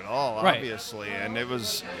 Right. Obviously. And it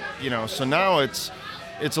was, so now it's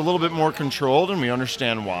a little bit more controlled, and we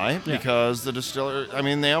understand why, because the distiller, I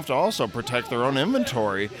mean, they have to also protect their own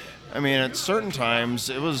inventory. I mean, at certain times,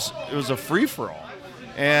 it was a free-for-all.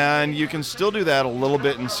 And you can still do that a little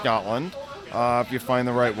bit in Scotland if you find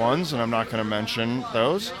the right ones, and I'm not going to mention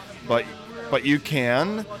those. But you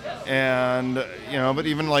can, and but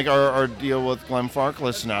even like our deal with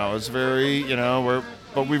Glenfarclas now is very,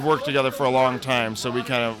 but we've worked together for a long time, so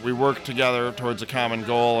we work together towards a common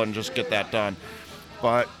goal and just get that done.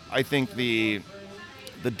 But I think the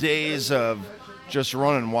days of just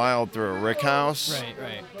running wild through a rick house,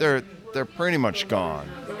 right, they're pretty much gone.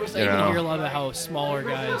 You hear a lot about how smaller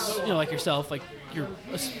guys, like yourself, like you're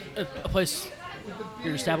a place.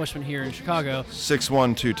 Your establishment here in Chicago.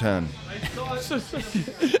 6'1", 210.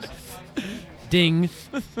 Ding.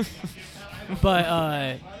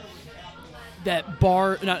 But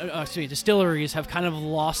distilleries have kind of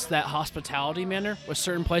lost that hospitality manner, where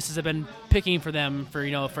certain places have been picking for them for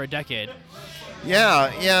a decade.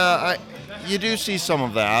 Yeah, you do see some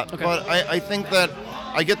of that, okay. But I think that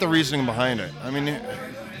I get the reasoning behind it. I mean,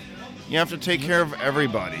 you have to take care of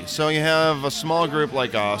everybody. So you have a small group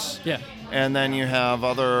like us. Yeah. And then you have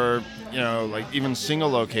other, like even single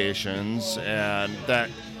locations and that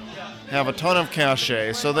have a ton of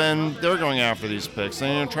cachet. So then they're going after these picks.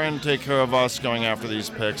 Then you're trying to take care of us going after these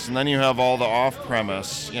picks. And then you have all the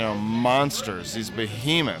off-premise, monsters, these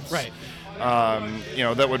behemoths. Right.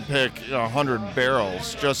 That would pick 100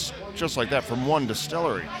 barrels just like that from one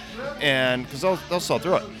distillery. And because they'll sell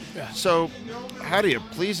through it. Yeah. So how do you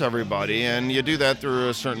please everybody? And you do that through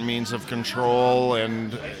a certain means of control,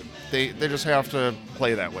 and they just have to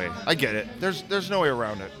play that way. I get it. There's no way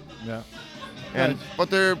around it. Yeah. And but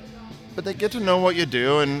they get to know what you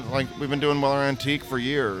do, and like we've been doing Weller Antique for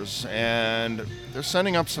years, and they're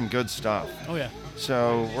sending up some good stuff. Oh yeah.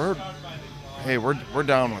 So we're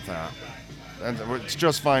down with that. And it's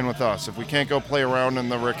just fine with us. If we can't go play around in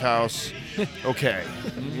the rick house, okay.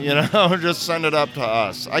 Just send it up to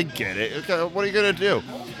us. I get it. Okay, what are you going to do?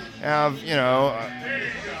 Have,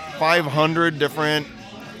 500 different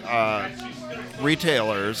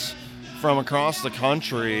retailers from across the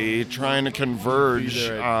country trying to converge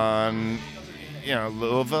on,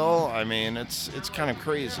 Louisville. I mean, it's kind of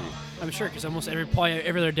crazy. I'm sure, because almost every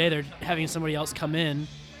other day they're having somebody else come in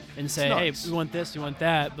and say, hey, we want this, we want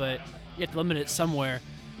that, but you have to limit it somewhere.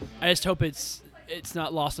 I just hope it's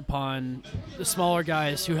not lost upon the smaller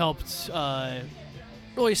guys who helped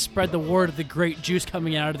really spread the word of the great juice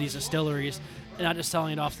coming out of these distilleries and not just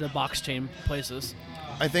selling it off to the box chain places.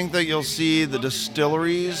 I think that you'll see the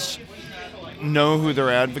distilleries know who their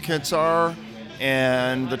advocates are,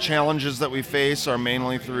 and the challenges that we face are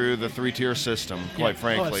mainly through the three-tier system, quite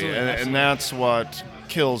frankly. And that's what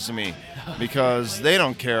kills me, because they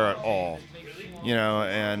don't care at all.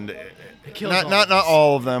 And not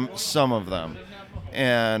all of them, some of them.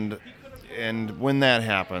 And when that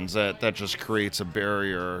happens, that just creates a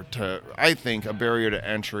barrier to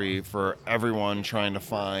entry for everyone trying to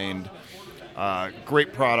find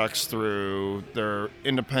great products through their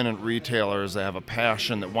independent retailers that have a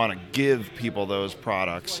passion, that want to give people those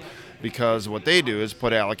products, because what they do is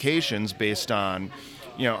put allocations based on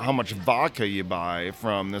how much vodka you buy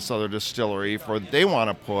from this other distillery for they want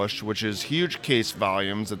to push, which is huge case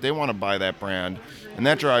volumes that they want to buy that brand, and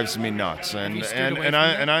that drives me nuts.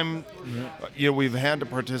 I'm we've had to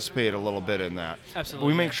participate a little bit in that. Absolutely.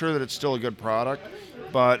 We make sure that it's still a good product,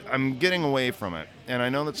 but I'm getting away from it. And I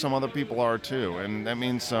know that some other people are too. And that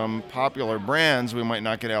means some popular brands we might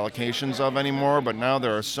not get allocations of anymore, but now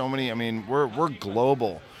there are so many. I mean, we're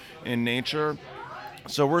global in nature,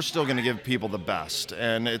 so we're still going to give people the best.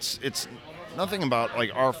 And it's nothing about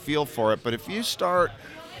like our feel for it, but if you start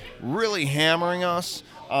really hammering us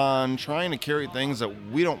on trying to carry things that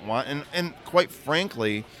we don't want, and quite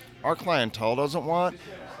frankly, our clientele doesn't want.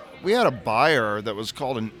 We had a buyer that was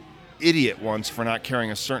called an idiot once for not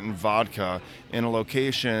carrying a certain vodka in a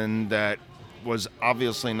location that was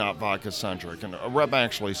obviously not vodka-centric, and a rep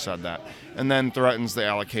actually said that, and then threatens the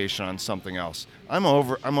allocation on something else. I'm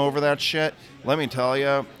over that shit, let me tell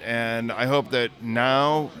you, and I hope that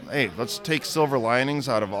now, hey, let's take silver linings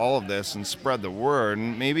out of all of this and spread the word,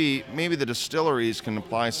 and maybe the distilleries can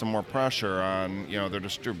apply some more pressure on their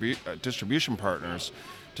distribution partners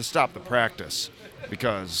to stop the practice,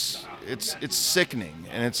 because it's sickening,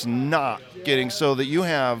 and it's not getting so that you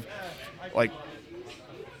have like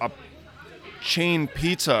a chain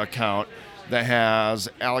pizza account that has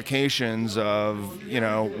allocations of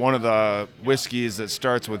one of the whiskeys that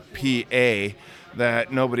starts with PA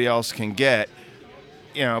that nobody else can get,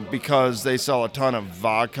 because they sell a ton of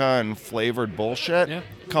vodka and flavored bullshit. Yeah.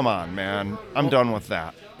 Come on, man, I'm done with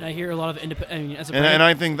that. And I hear a lot of independent. And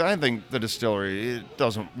I think the distillery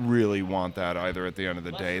doesn't really want that either. At the end of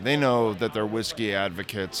the day, they know that their whiskey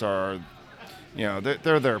advocates are,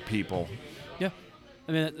 they're their people. Yeah,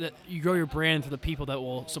 I mean, you grow your brand for the people that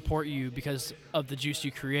will support you because of the juice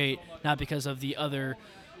you create, not because of the other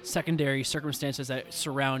secondary circumstances that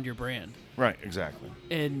surround your brand. Right, exactly.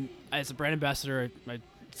 And as a brand ambassador, I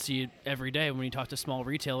see it every day when you talk to small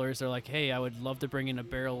retailers. They're like, "Hey, I would love to bring in a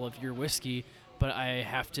barrel of your whiskey, but I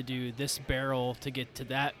have to do this barrel to get to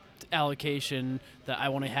that allocation that I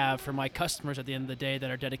want to have for my customers at the end of the day that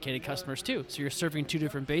are dedicated customers too." So you're serving two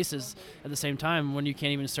different bases at the same time when you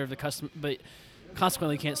can't even serve the customer, but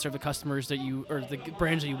consequently can't serve the customers that you, or the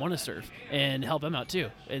brands that you want to serve, and help them out too.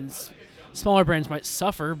 And smaller brands might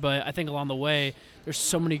suffer, but I think along the way, there's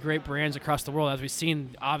so many great brands across the world. As we've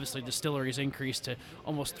seen, obviously, distilleries increased to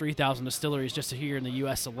almost 3,000 distilleries just here in the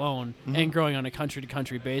U.S. alone, and growing on a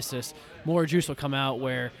country-to-country basis. More juice will come out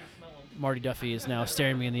where Marty Duffy is now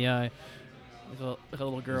staring me in the eye like a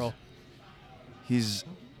little girl. He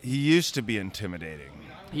used to be intimidating.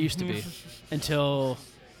 He used to be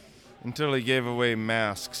until he gave away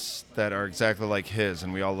masks that are exactly like his,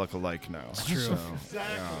 and we all look alike now. It's true. So,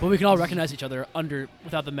 but we can all recognize each other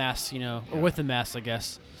without the masks, or with the masks, I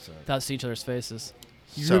guess, without seeing each other's faces.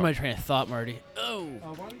 You ruined my train of thought, Marty. Oh.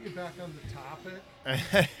 Why don't you get back on the topic?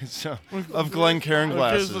 Of Glencairn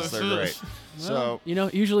glasses, they're great. Well,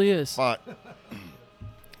 usually is. But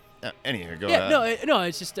anyway, go ahead. ahead. No,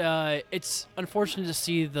 it's just it's unfortunate to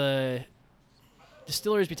see the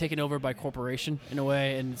distilleries be taken over by corporation in a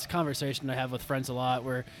way, and it's a conversation I have with friends a lot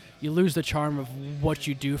where you lose the charm of what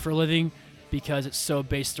you do for a living because it's so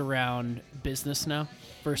based around business now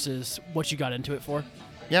versus what you got into it for.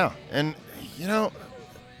 Yeah, and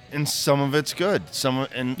and some of it's good, some of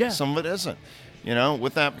it isn't.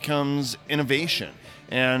 With that becomes innovation,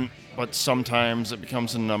 but sometimes it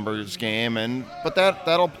becomes a numbers game, but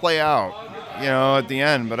that'll play out, at the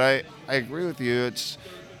end. But I agree with you. It's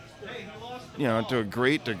to a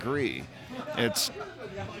great degree. It's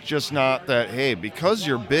just not that, hey, because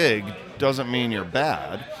you're big doesn't mean you're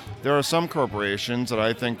bad. There are some corporations that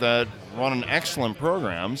I think that run excellent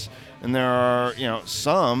programs, and there are,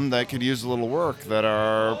 some that could use a little work that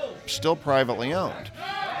are still privately owned.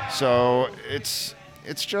 So it's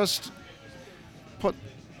just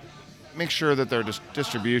make sure that their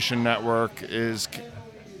distribution network is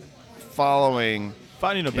following.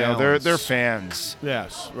 Finding a balance. They're fans.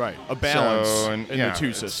 Yes, right. A balance in the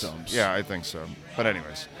two systems. Yeah, I think so. But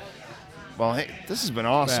anyways, well, hey, this has been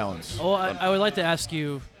awesome. Balance. Well, I would like to ask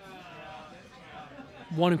you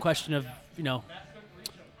one question of,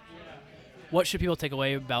 what should people take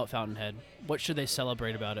away about Fountainhead? What should they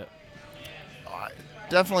celebrate about it?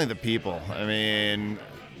 Definitely the people. I mean,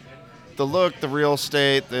 the look, the real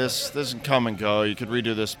estate, this can come and go. You could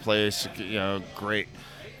redo this place, great.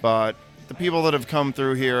 But the people that have come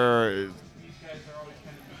through here,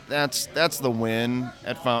 that's the win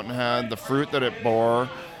at Fountainhead. The fruit that it bore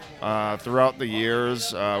throughout the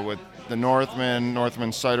years with the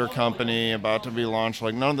Northman Cider Company about to be launched.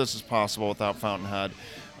 Like, none of this is possible without Fountainhead.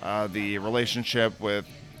 The relationship with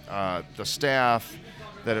the staff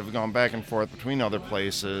that have gone back and forth between other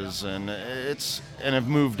places, and have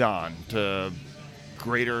moved on to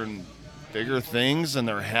greater and bigger things, and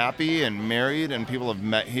they're happy and married, and people have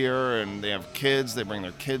met here, and they have kids. They bring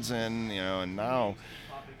their kids in, and now,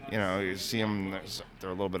 you see them, they're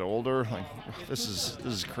a little bit older. Like, this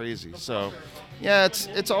is crazy. So, yeah,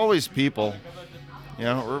 it's always people.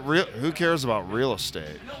 Who cares about real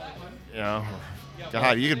estate?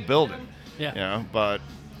 God, you could build it. Yeah. But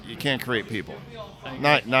you can't create people.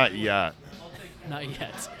 Not yet. Not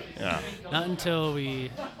yet. Yeah. Not until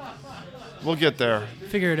we We'll get there.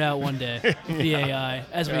 figure it out one day. The AI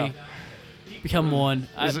as we become one.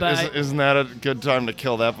 Isn't that a good time to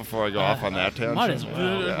kill that before I go off on that tangent? Might as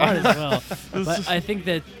well. Yeah. Might as well. But I think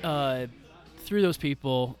that through those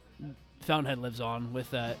people, Fountainhead lives on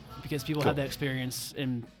with that because people have that experience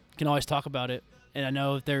and can always talk about it. And I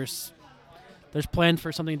know there's plans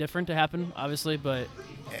for something different to happen, obviously, but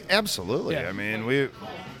Absolutely. Yeah. I mean, we're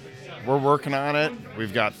working on it.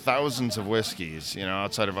 We've got thousands of whiskeys,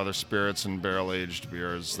 outside of other spirits and barrel-aged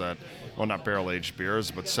beers not barrel-aged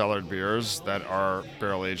beers, but cellared beers that are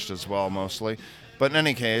barrel-aged as well, mostly. But in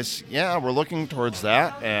any case, we're looking towards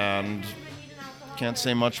that, and can't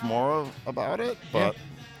say much more about it, but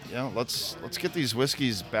let's get these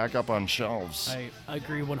whiskeys back up on shelves. I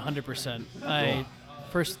agree 100%. I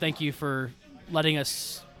first thank you for letting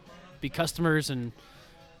us be customers and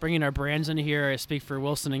bringing our brands in here. I speak for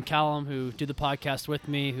Wilson and Callum, who do the podcast with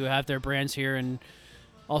me, who have their brands here and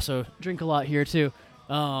also drink a lot here too.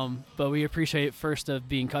 But we appreciate first of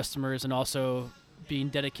being customers and also being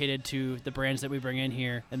dedicated to the brands that we bring in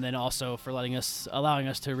here, and then also for allowing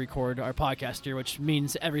us to record our podcast here, which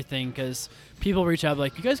means everything because people reach out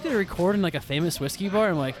like, "You guys gonna record in like a famous whiskey bar?"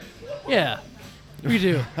 I'm like, "Yeah, we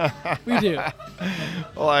do, we do."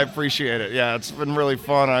 Well, I appreciate it. Yeah, it's been really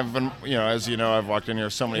fun. I've been, as you know, I've walked in here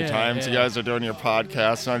so many times. You guys are doing your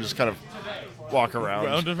podcast, and I just kind of walk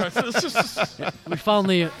around. We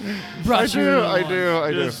finally brought you. I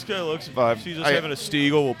do. This guy looks. But She's just having a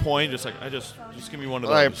Stiegel will point. Just give me one of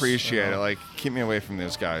those. I appreciate it. Like, keep me away from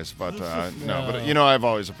these guys. But but I've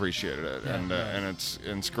always appreciated it, and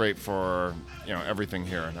it's great for everything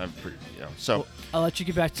here. And so. I'll let you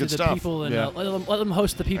get back to the stuff. people and let them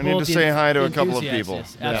host the people. I need to say hi to a couple of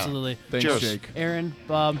enthusiasts. people. Yes, absolutely. Thanks, Cheers. Jake. Aaron,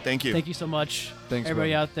 Bob. Thank you. Thank you so much. Thanks,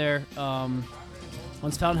 everybody brother. out there.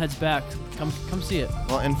 Once Fountainhead's back, come see it.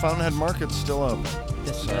 Well, and Fountainhead Market's still open.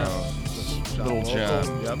 Yes, So, little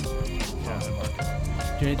gem. Yep.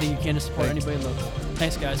 Do anything you can to support anybody local.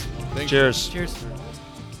 Thanks, guys. Cheers. Cheers.